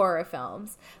horror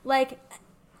films. Like,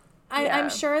 I'm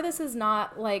sure this is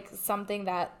not, like, something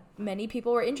that many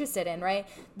people were interested in, right?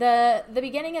 The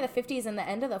beginning of the 50s and the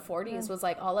end of the 40s was,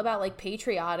 like, all about, like,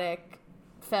 patriotic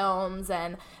films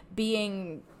and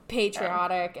being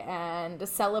patriotic and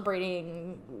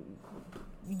celebrating,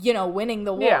 you know, winning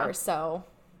the war, So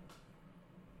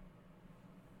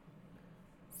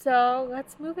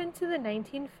let's move into the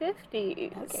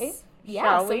 1950s. Okay.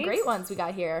 Yeah, some great ones we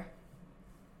got here.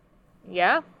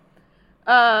 Yeah.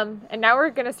 And now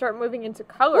we're going to start moving into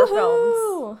color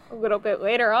films a little bit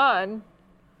later on.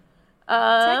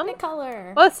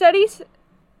 Technicolor. Well, studies...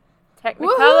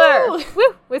 Technicolor.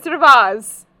 Woo! Wizard of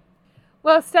Oz.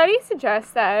 Well, studies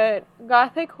suggest that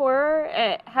Gothic horror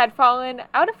had fallen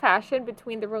out of fashion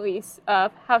between the release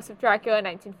of House of Dracula in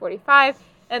 1945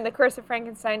 and The Curse of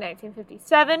Frankenstein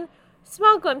 1957.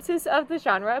 Small glimpses of the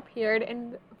genre appeared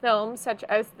in films such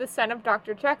as The Son of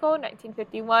Dr. Jekyll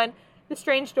 1951, The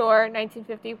Strange Door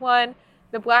 1951,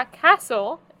 The Black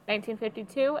Castle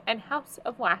 1952, and House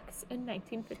of Wax in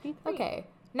 1953. Okay.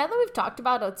 Now that we've talked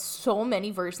about so many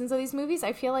versions of these movies,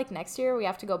 I feel like next year we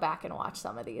have to go back and watch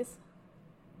some of these.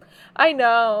 I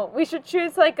know. We should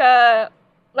choose like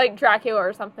Dracula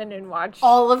or something and watch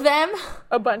all of them?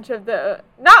 A bunch of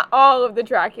not all of the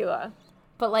Dracula.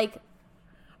 But like,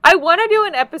 I want to do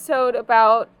an episode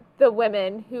about the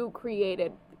women who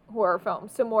created horror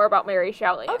films. So more about Mary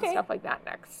Shelley and stuff like that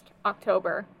next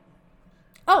October.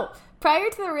 Oh, prior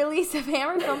to the release of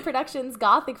Hammer Film Productions'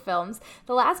 Gothic films,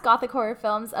 the last Gothic horror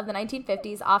films of the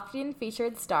 1950s often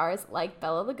featured stars like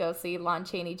Bela Lugosi, Lon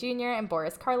Chaney Jr., and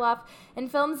Boris Karloff, in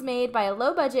films made by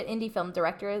low-budget indie film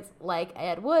directors like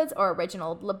Ed Woods or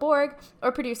Reginald LeBorg,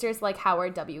 or producers like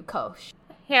Howard W. Koch.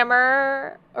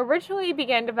 Hammer originally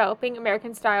began developing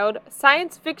American-styled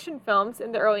science fiction films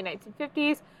in the early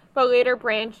 1950s, but later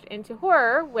branched into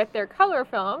horror with their color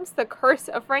films, The Curse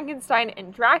of Frankenstein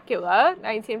and Dracula,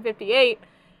 1958,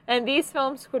 and these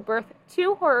films would birth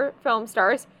two horror film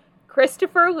stars,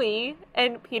 Christopher Lee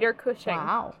and Peter Cushing.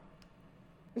 Wow.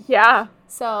 Yeah.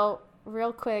 So,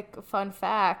 real quick fun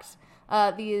fact,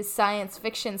 these science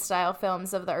fiction style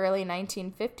films of the early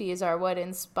 1950s are what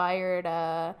inspired,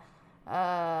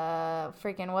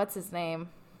 freaking what's his name?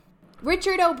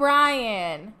 Richard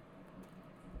O'Brien.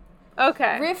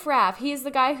 Okay. Riff Raff. He's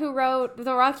the guy who wrote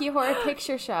the Rocky Horror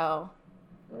Picture Show.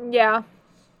 Yeah.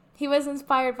 He was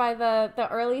inspired by the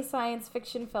early science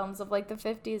fiction films of like the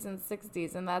 50s and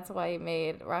 60s, and that's why he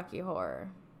made Rocky Horror.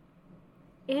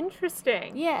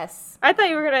 Interesting. Yes. I thought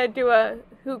you were going to do a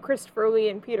who Christopher Lee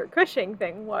and Peter Cushing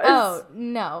thing was. Oh,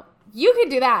 no. You can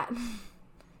do that.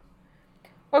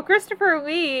 Well, Christopher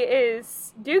Lee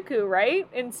is Dooku, right?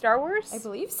 In Star Wars? I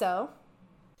believe so.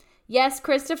 Yes,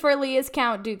 Christopher Lee is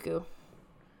Count Dooku.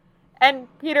 And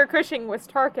Peter Cushing was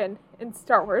Tarkin in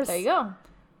Star Wars. There you go.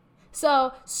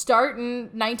 So, start in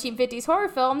 1950s horror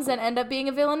films and end up being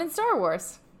a villain in Star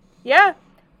Wars. Yeah.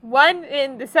 One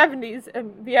in the 70s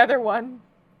and the other one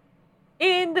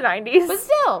in the 90s. But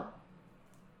still.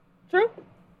 True.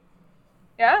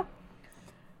 Yeah.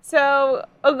 So,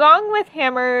 along with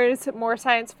Hammer's more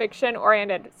science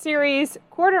fiction-oriented series,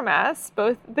 Quatermass,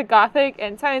 both the Gothic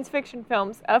and science fiction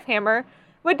films of Hammer,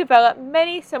 would develop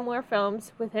many similar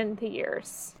films within the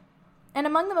years. And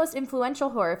among the most influential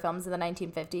horror films of the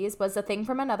 1950s was A Thing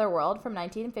from Another World from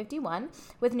 1951,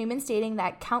 with Newman stating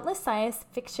that countless science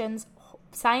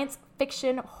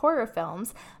fiction horror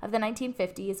films of the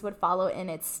 1950s would follow in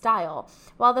its style,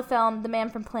 while the film The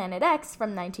Man from Planet X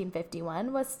from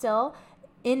 1951 was still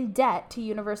in debt to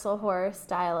Universal horror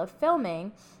style of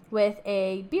filming, with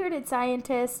a bearded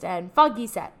scientist and foggy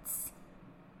sets.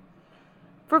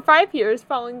 For 5 years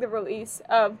following the release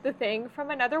of The Thing from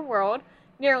Another World,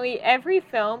 nearly every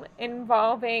film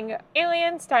involving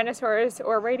aliens, dinosaurs,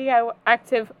 or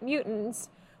radioactive mutants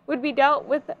would be dealt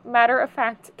with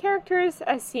matter-of-fact characters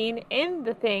as seen in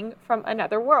The Thing from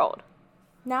Another World.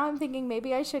 Now I'm thinking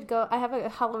maybe I should go. I have a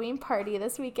Halloween party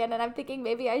this weekend, and I'm thinking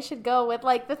maybe I should go with,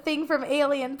 like, the thing from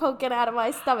Alien poking out of my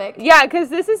stomach. Yeah, because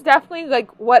this is definitely,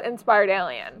 like, what inspired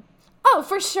Alien. Oh,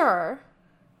 for sure.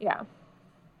 Yeah.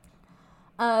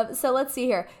 So let's see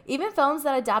here. Even films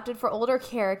that adapted for older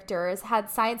characters had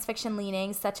science fiction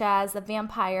leanings, such as The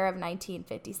Vampire of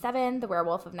 1957, The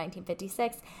Werewolf of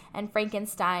 1956, and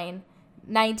Frankenstein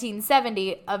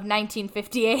 1970 of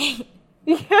 1958.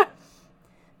 Yeah.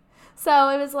 So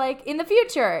it was like in the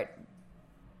future,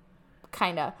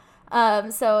 kinda.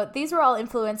 So these were all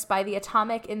influenced by the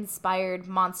atomic-inspired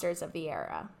monsters of the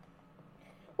era.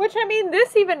 Which, I mean,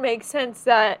 this even makes sense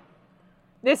that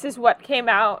this is what came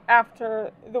out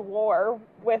after the war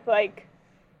with, like,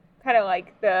 kind of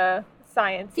like the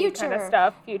science-y kind of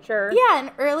stuff. Future. Yeah,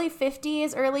 in early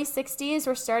 50s, early 60s,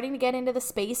 we're starting to get into the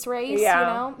space race, you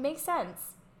know? Makes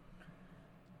sense.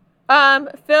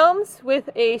 Films with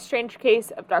a strange case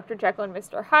of Dr. Jekyll and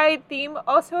Mr. Hyde theme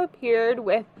also appeared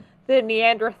with The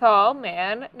Neanderthal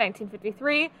Man,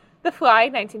 1953, The Fly,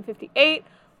 1958,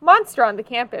 Monster on the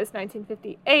Campus,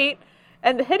 1958,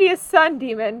 and The Hideous Sun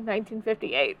Demon,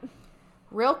 1958.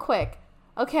 Real quick.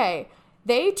 Okay,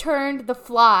 they turned The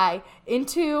Fly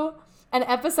into an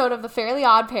episode of The Fairly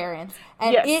Odd Parents,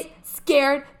 and it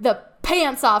scared the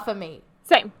pants off of me.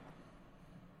 Same.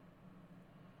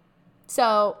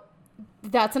 So,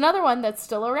 that's another one that's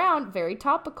still around. Very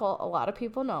topical. A lot of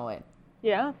people know it.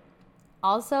 Yeah.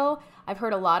 Also, I've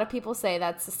heard a lot of people say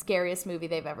that's the scariest movie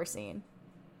they've ever seen.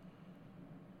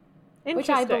 Which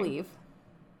I believe.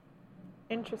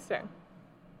 Interesting.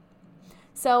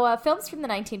 So, films from the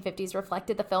 1950s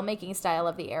reflected the filmmaking style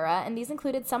of the era, and these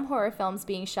included some horror films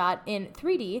being shot in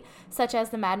 3D, such as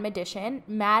The Mad Magician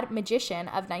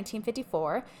of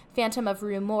 1954, Phantom of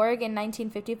Rue Morgue in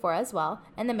 1954 as well,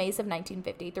 and The Maze of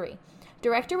 1953.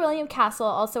 Director William Castle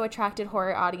also attracted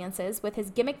horror audiences with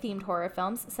his gimmick-themed horror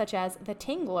films, such as The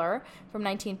Tingler from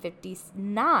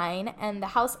 1959 and The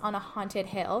House on a Haunted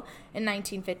Hill in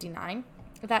 1959,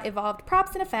 that evolved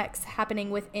props and effects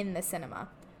happening within the cinema.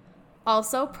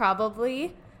 Also,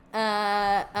 probably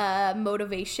a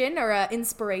motivation or a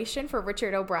inspiration for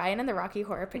Richard O'Brien and the Rocky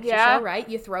Horror Picture Show, right?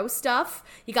 You throw stuff.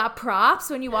 You got props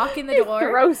when you walk in the door.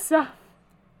 Throw stuff.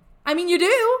 I mean, you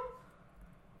do.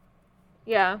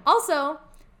 Yeah. Also,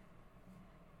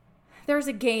 there's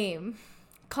a game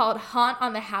called Haunt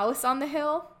on the House on the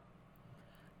Hill.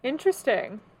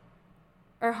 Interesting.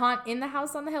 Or Haunt in the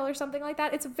House on the Hill or something like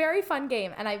that. It's a very fun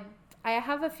game, and I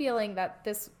have a feeling that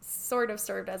this sort of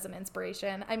served as an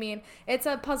inspiration. I mean, it's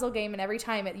a puzzle game, and every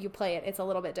time you play it, it's a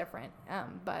little bit different.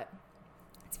 But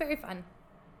it's very fun.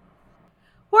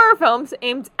 Horror films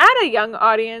aimed at a young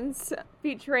audience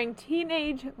featuring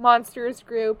teenage monsters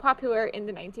grew popular in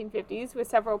the 1950s, with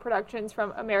several productions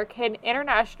from American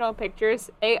International Pictures,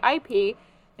 AIP,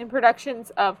 and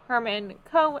productions of Herman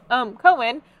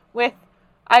Cohen with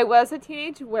I Was a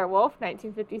Teenage Werewolf,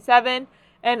 1957,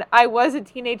 and I Was a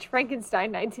Teenage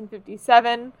Frankenstein,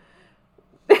 1957.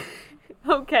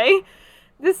 Okay.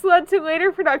 This led to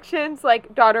later productions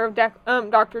like Daughter of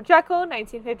Dr. Jekyll,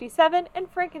 1957, and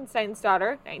Frankenstein's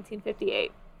Daughter,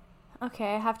 1958.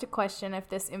 Okay, I have to question if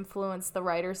this influenced the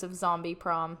writers of Zombie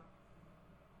Prom.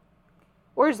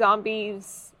 Or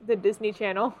Zombies, the Disney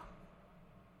Channel.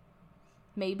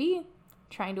 Maybe.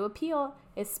 Trying to appeal.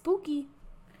 It's spooky.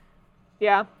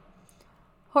 Yeah.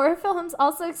 Horror films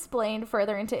also expanded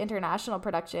further into international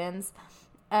productions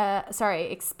in the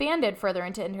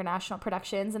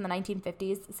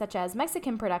 1950s, such as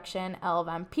Mexican production El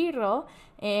Vampiro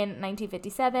in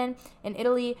 1957. In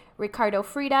Italy, Riccardo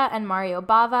Freda and Mario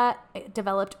Bava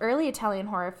developed early Italian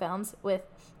horror films with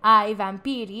I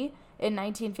Vampiri in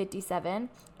 1957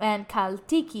 and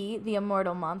Caltiki, the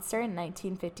Immortal Monster in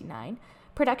 1959.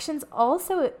 Productions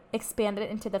also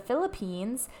expanded into the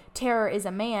Philippines, Terror is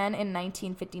a Man in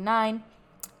 1959,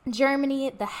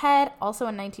 Germany, The Head, also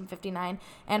in 1959,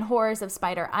 and Horrors of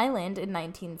Spider Island in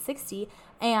 1960,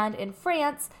 and in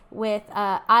France with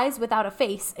Eyes Without a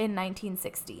Face in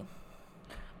 1960.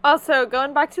 Also,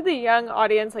 going back to the young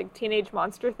audience, like teenage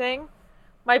monster thing,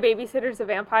 My Babysitter's a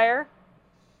Vampire.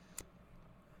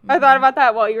 Mm-hmm. I thought about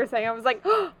that while you were saying. I was like,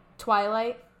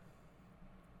 Twilight.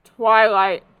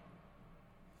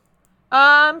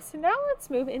 So now let's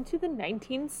move into the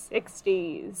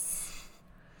 1960s.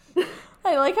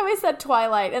 I like how I said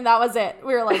Twilight, and that was it.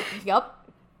 We were like, yup.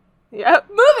 Yep.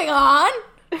 Moving on.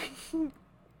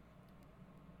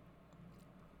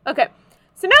 Okay,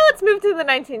 so now let's move to the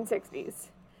 1960s.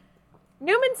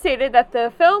 Newman stated that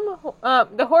the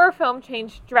horror film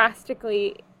changed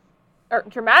dramatically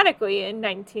in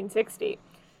 1960.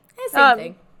 Same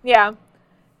thing. Yeah.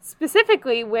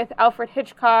 Specifically with Alfred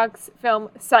Hitchcock's film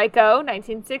Psycho,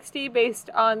 1960,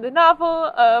 based on the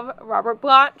novel of Robert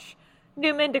Bloch.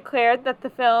 Newman declared that the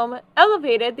film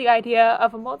elevated the idea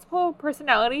of a multiple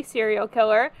personality serial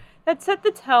killer that set the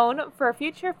tone for a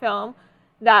future film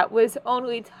that was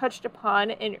only touched upon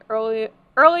in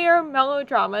earlier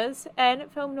melodramas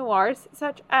and film noirs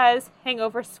such as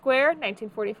Hangover Square,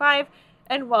 1945,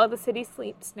 and While the City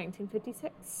Sleeps,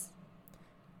 1956.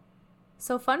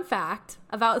 So fun fact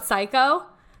about Psycho,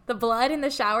 the blood in the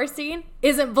shower scene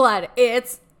isn't blood,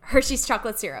 it's Hershey's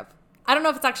chocolate syrup. I don't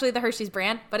know if it's actually the Hershey's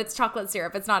brand, but it's chocolate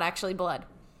syrup. It's not actually blood.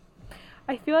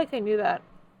 I feel like I knew that.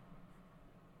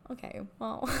 Okay,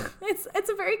 well, it's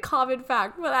a very common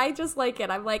fact, but I just like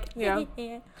it. I'm like, yeah.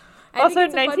 Also,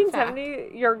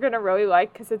 1970, you're going to really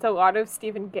like, because it's a lot of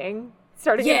Stephen King,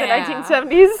 starting in the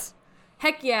 1970s.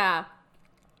 Heck yeah.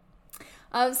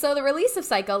 So the release of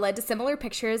Psycho led to similar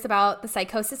pictures about the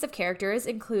psychosis of characters,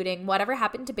 including Whatever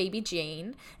Happened to Baby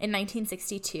Jane in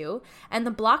 1962, and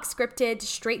the block-scripted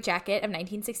Straight Jacket of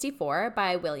 1964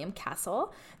 by William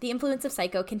Castle. The influence of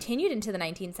Psycho continued into the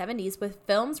 1970s with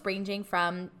films ranging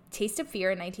from Taste of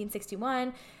Fear in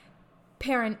 1961,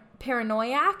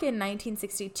 Paranoiac in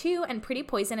 1962, and Pretty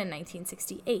Poison in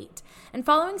 1968. And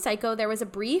following Psycho, there was a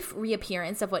brief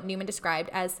reappearance of what Newman described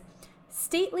as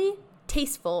stately,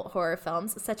 tasteful horror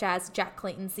films such as Jack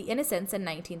Clayton's The Innocents in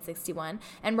 1961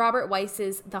 and Robert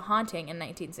Weiss's The Haunting in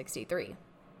 1963.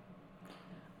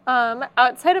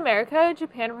 Outside America,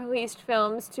 Japan released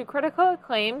films to critical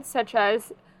acclaim such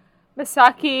as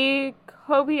Masaki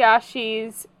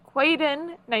Kobayashi's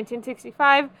Kwaidan,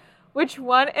 1965, which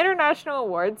won international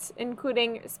awards,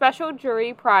 including Special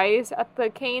Jury Prize at the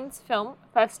Cannes Film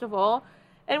Festival,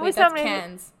 and was nominated.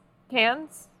 Cannes.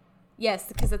 Cannes? Yes,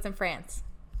 because it's in France.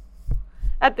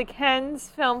 At the Cannes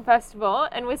Film Festival,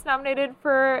 and was nominated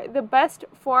for the Best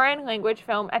Foreign Language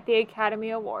Film at the Academy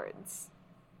Awards.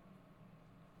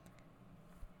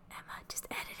 Emma, just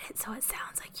edit it so it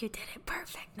sounds like you did it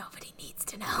perfect. Nobody needs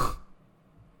to know.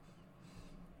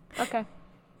 Okay.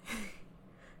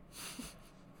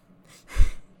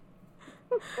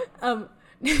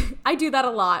 I do that a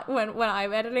lot when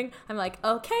I'm editing. I'm like,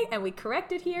 okay, and we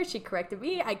corrected here. She corrected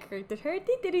me. I corrected her.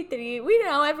 We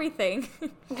know everything.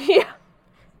 Yeah.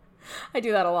 I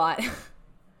do that a lot.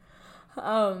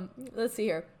 Let's see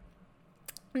here.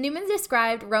 Newman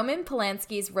described Roman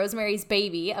Polanski's Rosemary's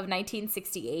Baby of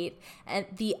 1968 and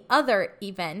the other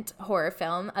event horror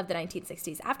film of the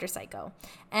 1960s after Psycho.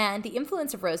 And the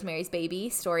influence of Rosemary's Baby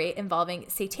story involving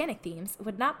satanic themes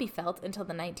would not be felt until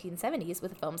the 1970s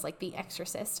with films like The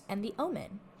Exorcist and The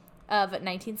Omen of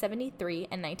 1973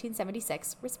 and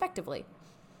 1976, respectively.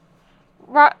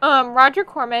 Roger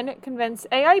Corman convinced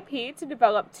AIP to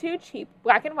develop 2 cheap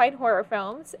black and white horror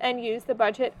films and used the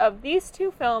budget of these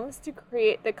 2 films to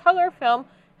create the color film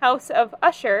House of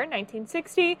Usher,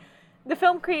 1960. The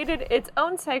film created its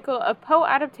own cycle of Poe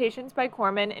adaptations by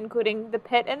Corman, including The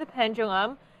Pit and the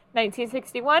Pendulum,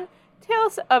 1961,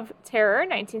 Tales of Terror,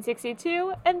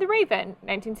 1962, and The Raven,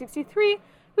 1963,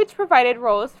 which provided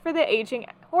roles for the aging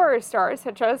horror stars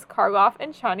such as Karloff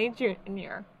and Shawnee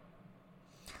Jr.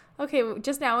 Okay,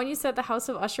 just now when you said the House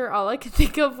of Usher, all I could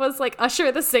think of was like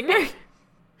Usher the singer.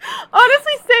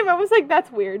 Honestly, same. I was like,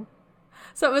 that's weird.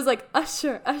 So it was like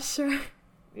Usher.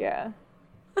 Yeah.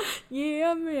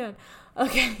 Yeah, man.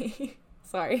 Okay.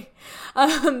 Sorry.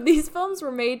 These films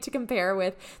were made to compare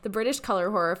with the British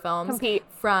color horror films. Compete.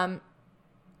 From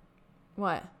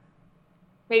what?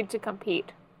 Made to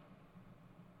compete.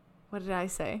 What did I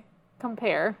say?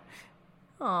 Compare.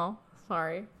 Oh,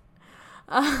 sorry.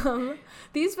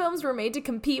 These films were made to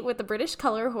compete with the British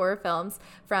color horror films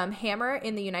from Hammer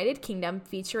in the United Kingdom,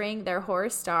 featuring their horror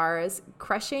stars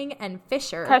Cushing and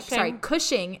Fisher.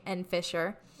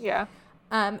 Yeah.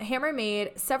 Hammer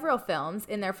made several films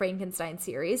in their Frankenstein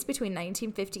series between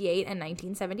 1958 and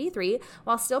 1973,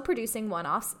 while still producing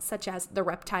one-offs such as The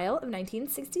Reptile of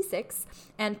 1966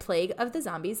 and Plague of the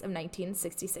Zombies of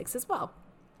 1966 as well.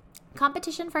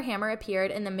 Competition for Hammer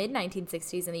appeared in the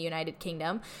mid-1960s in the United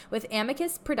Kingdom with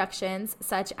Amicus productions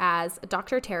such as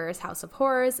Dr. Terror's House of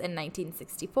Horrors in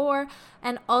 1964,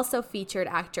 and also featured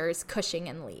actors Cushing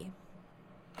and Lee.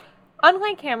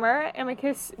 Unlike Hammer,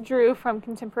 Amicus drew from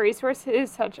contemporary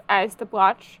sources such as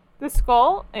The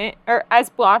Skull, as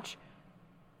Blotch.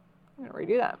 I'm going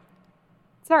to redo that.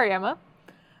 Sorry, Emma.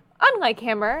 Unlike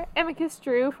Hammer, Amicus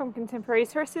drew from contemporary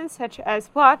sources such as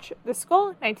Blotch, The Skull,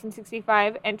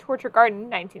 1965, and Torture Garden,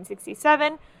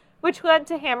 1967, which led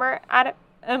to Hammer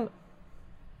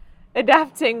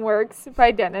adapting works by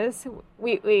Dennis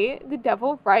Wheatley, The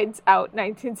Devil Rides Out,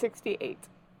 1968.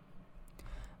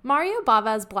 Mario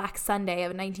Bava's Black Sunday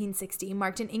of 1960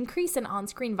 marked an increase in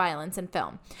on-screen violence in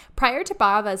film. Prior to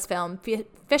Bava's film,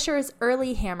 Fisher's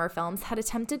early Hammer films had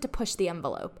attempted to push the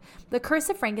envelope. The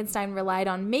Curse of Frankenstein relied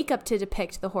on makeup to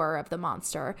depict the horror of the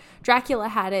monster. Dracula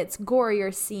had its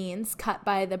gorier scenes cut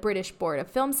by the British Board of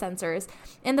Film Censors,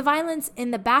 and the violence in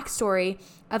the backstory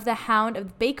of the Hound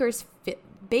of Baskerville,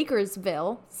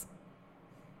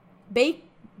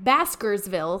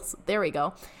 there we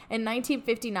go, in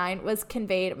 1959 was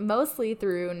conveyed mostly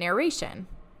through narration.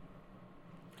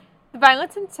 The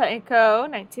Violence in Psycho,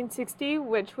 1960,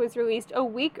 which was released a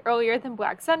week earlier than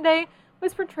Black Sunday,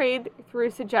 was portrayed through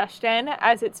suggestion,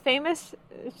 as its famous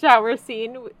shower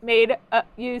scene made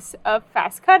use of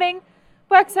fast cutting.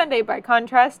 Black Sunday, by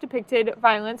contrast, depicted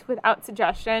violence without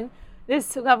suggestion.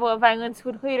 This level of violence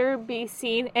would later be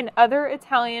seen in other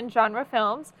Italian genre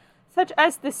films, such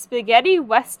as the Spaghetti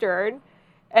Western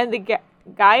and the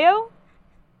Gallo,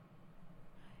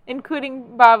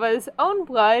 including Bava's Own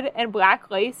Blood and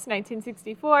Black Lace,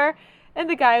 1964, and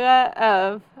the Gala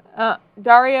of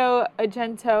Dario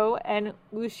Argento and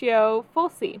Lucio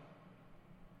Fulci.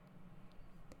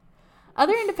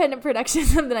 Other independent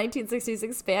productions of the 1960s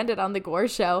expanded on the gore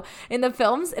show in the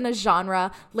films in a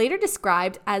genre later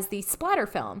described as the splatter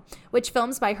film, which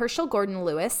films by Herschel Gordon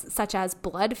Lewis, such as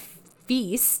Blood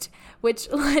Feast,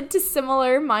 which led to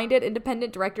similar-minded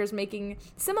independent directors making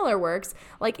similar works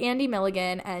like Andy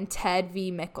Milligan and Ted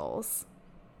V. Mickles.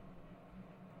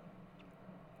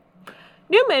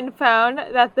 Newman found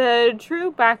that the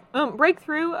true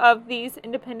breakthrough of these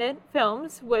independent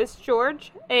films was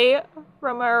George A.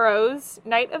 Romero's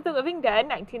Night of the Living Dead,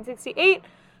 1968,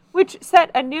 which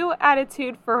set a new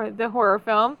attitude for the horror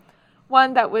film,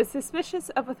 one that was suspicious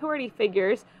of authority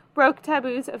figures, broke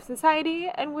taboos of society,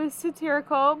 and was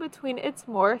satirical between its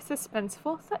more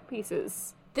suspenseful set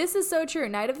pieces. This is so true.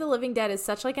 Night of the Living Dead is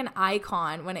such like an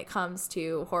icon when it comes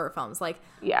to horror films. Like,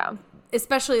 yeah.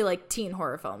 Especially like teen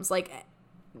horror films. Like,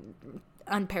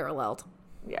 unparalleled.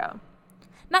 Yeah.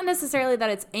 Not necessarily that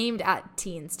it's aimed at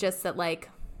teens, just that, like,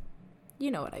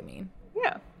 you know what I mean.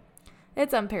 Yeah.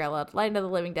 It's unparalleled. Night of the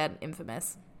Living Dead,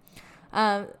 infamous.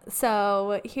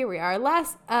 So here we are.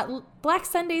 Black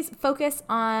Sundays focus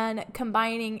on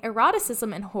combining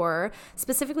eroticism and horror,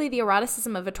 specifically the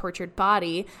eroticism of a tortured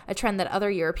body, a trend that other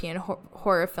European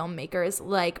horror filmmakers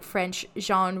like French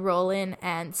Jean Rollin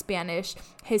and Spanish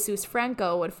Jesus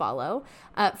Franco would follow.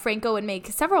 Franco would make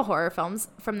several horror films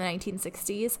from the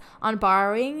 1960s on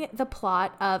borrowing the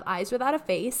plot of Eyes Without a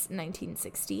Face,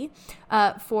 1960,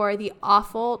 for The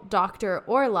Awful Dr.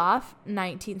 Orloff,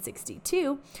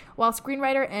 1962, while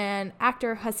screenwriter and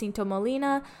actor Jacinto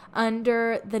Molina,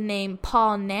 under the name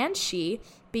Paul Nancy,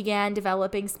 began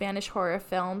developing Spanish horror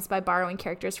films by borrowing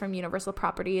characters from Universal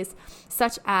properties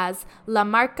such as La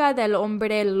Marca del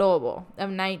Hombre Lobo of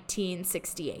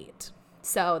 1968.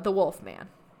 So, The Wolfman.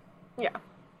 Yeah.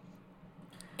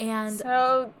 And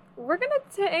so we're gonna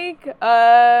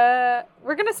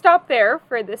stop there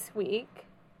for this week.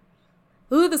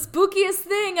 Ooh, the spookiest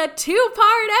thing, a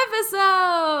 2-part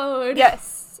episode!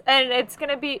 Yes, and it's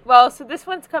gonna be, well, so this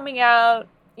one's coming out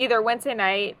either Wednesday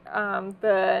night,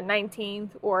 the 19th,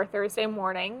 or Thursday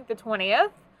morning, the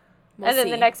 20th. And then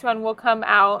the next one will come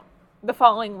out the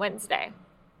following Wednesday.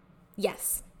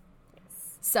 Yes.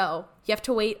 So, you have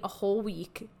to wait a whole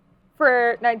week.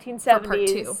 For 1970s for part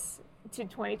 2. To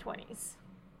 2020s.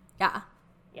 Yeah.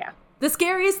 Yeah. The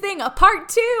scariest thing, a part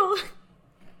 2!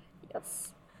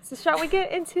 Yes. So shall we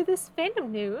get into this fandom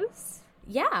news?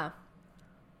 Yeah.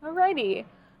 Alrighty.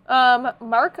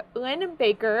 Mark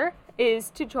Linn-Baker is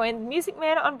to join Music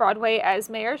Man on Broadway as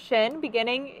Mayor Shin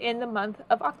beginning in the month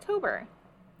of October.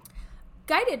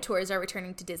 Guided tours are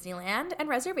returning to Disneyland, and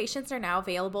reservations are now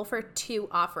available for 2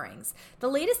 offerings. The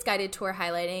latest guided tour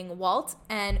highlighting Walt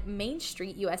and Main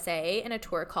Street USA in a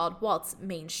tour called Walt's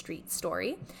Main Street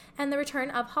Story, and the return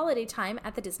of Holiday Time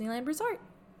at the Disneyland Resort.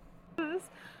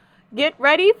 Get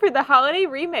ready for the holiday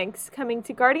remix coming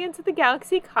to Guardians of the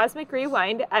Galaxy Cosmic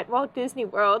Rewind at Walt Disney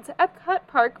World's Epcot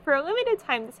Park for a limited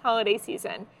time this holiday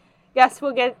season. Guests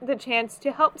will get the chance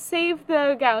to help save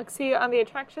the galaxy on the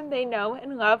attraction they know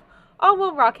and love, all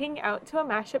while rocking out to a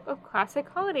mashup of classic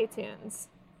holiday tunes.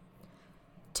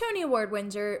 Tony Award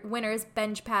winners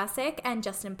Benj Pasek and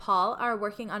Justin Paul are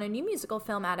working on a new musical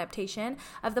film adaptation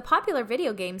of the popular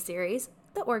video game series,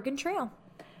 The Oregon Trail.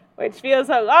 Which feels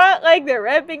a lot like they're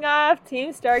ripping off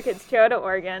Team Starket's Trail to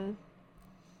Oregon.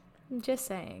 I'm just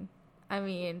saying. I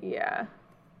mean... Yeah.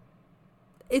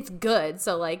 It's good,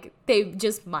 so, like, they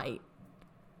just might.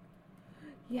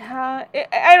 Yeah,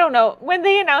 I don't know. When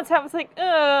they announced that, I was like,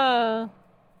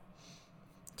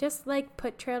 Just, like,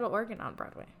 put Trail to Oregon on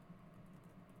Broadway.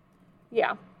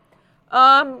 Yeah.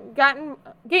 Gaten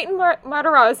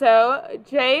Matarazzo,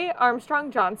 J. Armstrong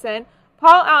Johnson,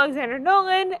 Paul Alexander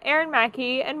Nolan, Aaron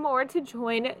Mackey, and more to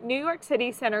join New York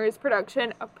City Center's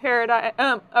production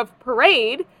of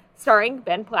Parade, starring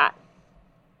Ben Platt.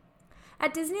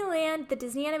 At Disneyland, the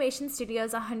Disney Animation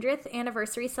Studios' 100th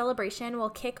anniversary celebration will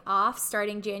kick off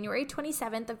starting January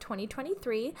 27th of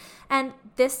 2023, and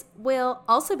this will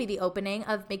also be the opening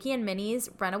of Mickey and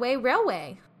Minnie's Runaway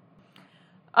Railway.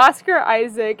 Oscar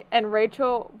Isaac and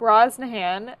Rachel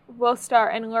Brosnahan will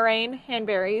star in Lorraine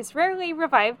Hanbury's rarely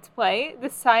revived play, The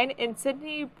Sign in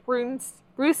Sidney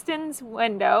Brewston's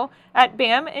Window, at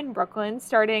BAM in Brooklyn,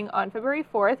 starting on February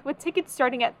 4th, with tickets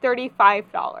starting at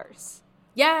 $35.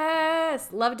 Yes!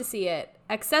 Love to see it.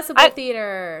 Accessible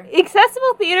theater.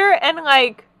 Accessible theater and,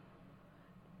 like,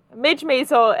 Midge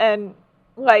Maisel and,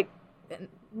 like,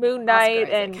 Moon Knight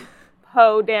and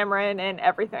Poe Dameron and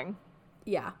everything.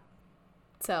 Yeah.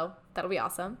 So, that'll be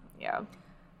awesome. Yeah.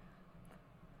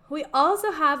 We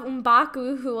also have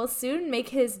M'Baku, who will soon make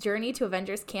his journey to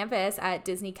Avengers Campus at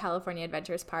Disney California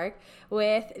Adventures Park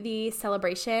with the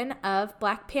celebration of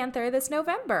Black Panther this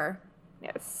November.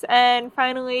 Yes. And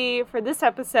finally, for this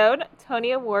episode,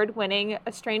 Tony Award-winning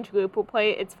A Strange Loop will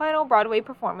play its final Broadway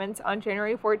performance on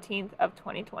January 14th of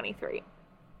 2023.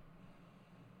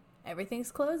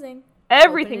 Everything's closing.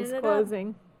 Everything's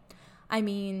closing. I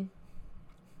mean...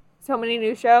 So many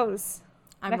new shows.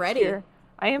 I'm ready. Year.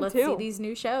 I am Let's too. see these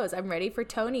new shows. I'm ready for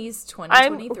Tony's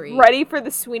 2023. I'm ready for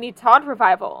the Sweeney Todd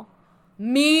revival.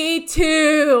 Me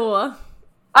too.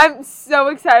 I'm so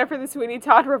excited for the Sweeney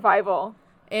Todd revival.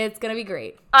 It's going to be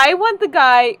great. I want the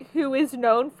guy who is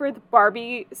known for the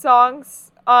Barbie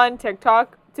songs on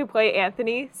TikTok to play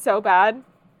Anthony so bad.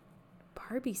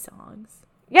 Barbie songs?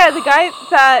 Yeah, the guy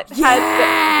that has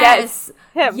Yes!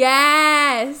 him.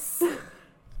 Yes!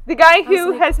 The guy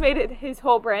who has made it his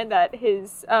whole brand that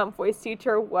his voice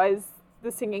teacher was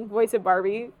the singing voice of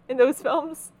Barbie in those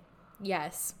films.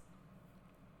 Yes.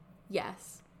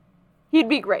 Yes. He'd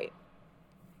be great.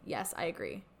 Yes, I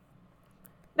agree.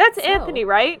 That's Anthony,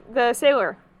 right? The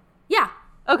sailor. Yeah.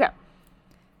 Okay.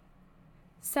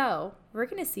 So, we're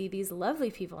going to see these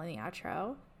lovely people in the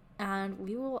outro, and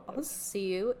we will also see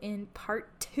you in part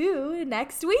 2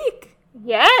 next week.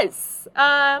 Yes.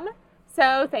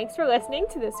 So thanks for listening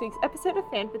to this week's episode of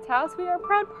Fan Fatales. We are a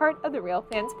proud part of the Real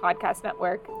Fans Podcast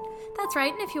Network. That's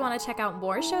right, and if you want to check out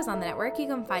more shows on the network, you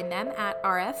can find them at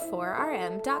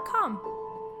rf4rm.com.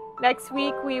 Next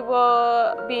week, we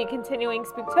will be continuing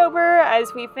Spooktober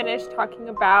as we finish talking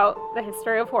about the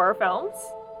history of horror films.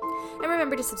 And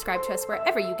remember to subscribe to us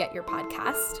wherever you get your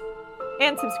podcast.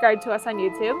 And subscribe to us on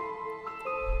YouTube.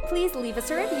 Please leave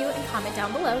us a review and comment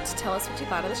down below to tell us what you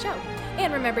thought of the show.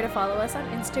 And remember to follow us on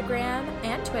Instagram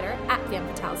and Twitter at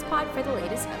FanFatalesPod for the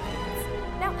latest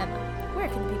updates. Now, Emma, where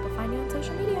can the people find you on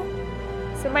social media?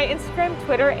 So my Instagram,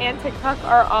 Twitter, and TikTok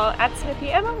are all at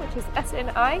SnippyEmma, which is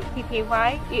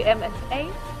SNIPPYEMMA.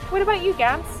 What about you,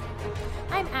 Gabs?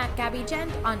 I'm at Gabby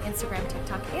Gent on Instagram,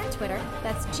 TikTok, and Twitter.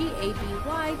 That's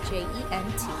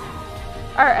GABYJENT.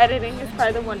 Our editing is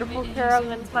by the wonderful Carol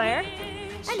Linsmeyer.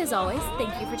 And as always, thank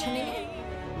you for tuning in.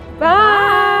 Bye!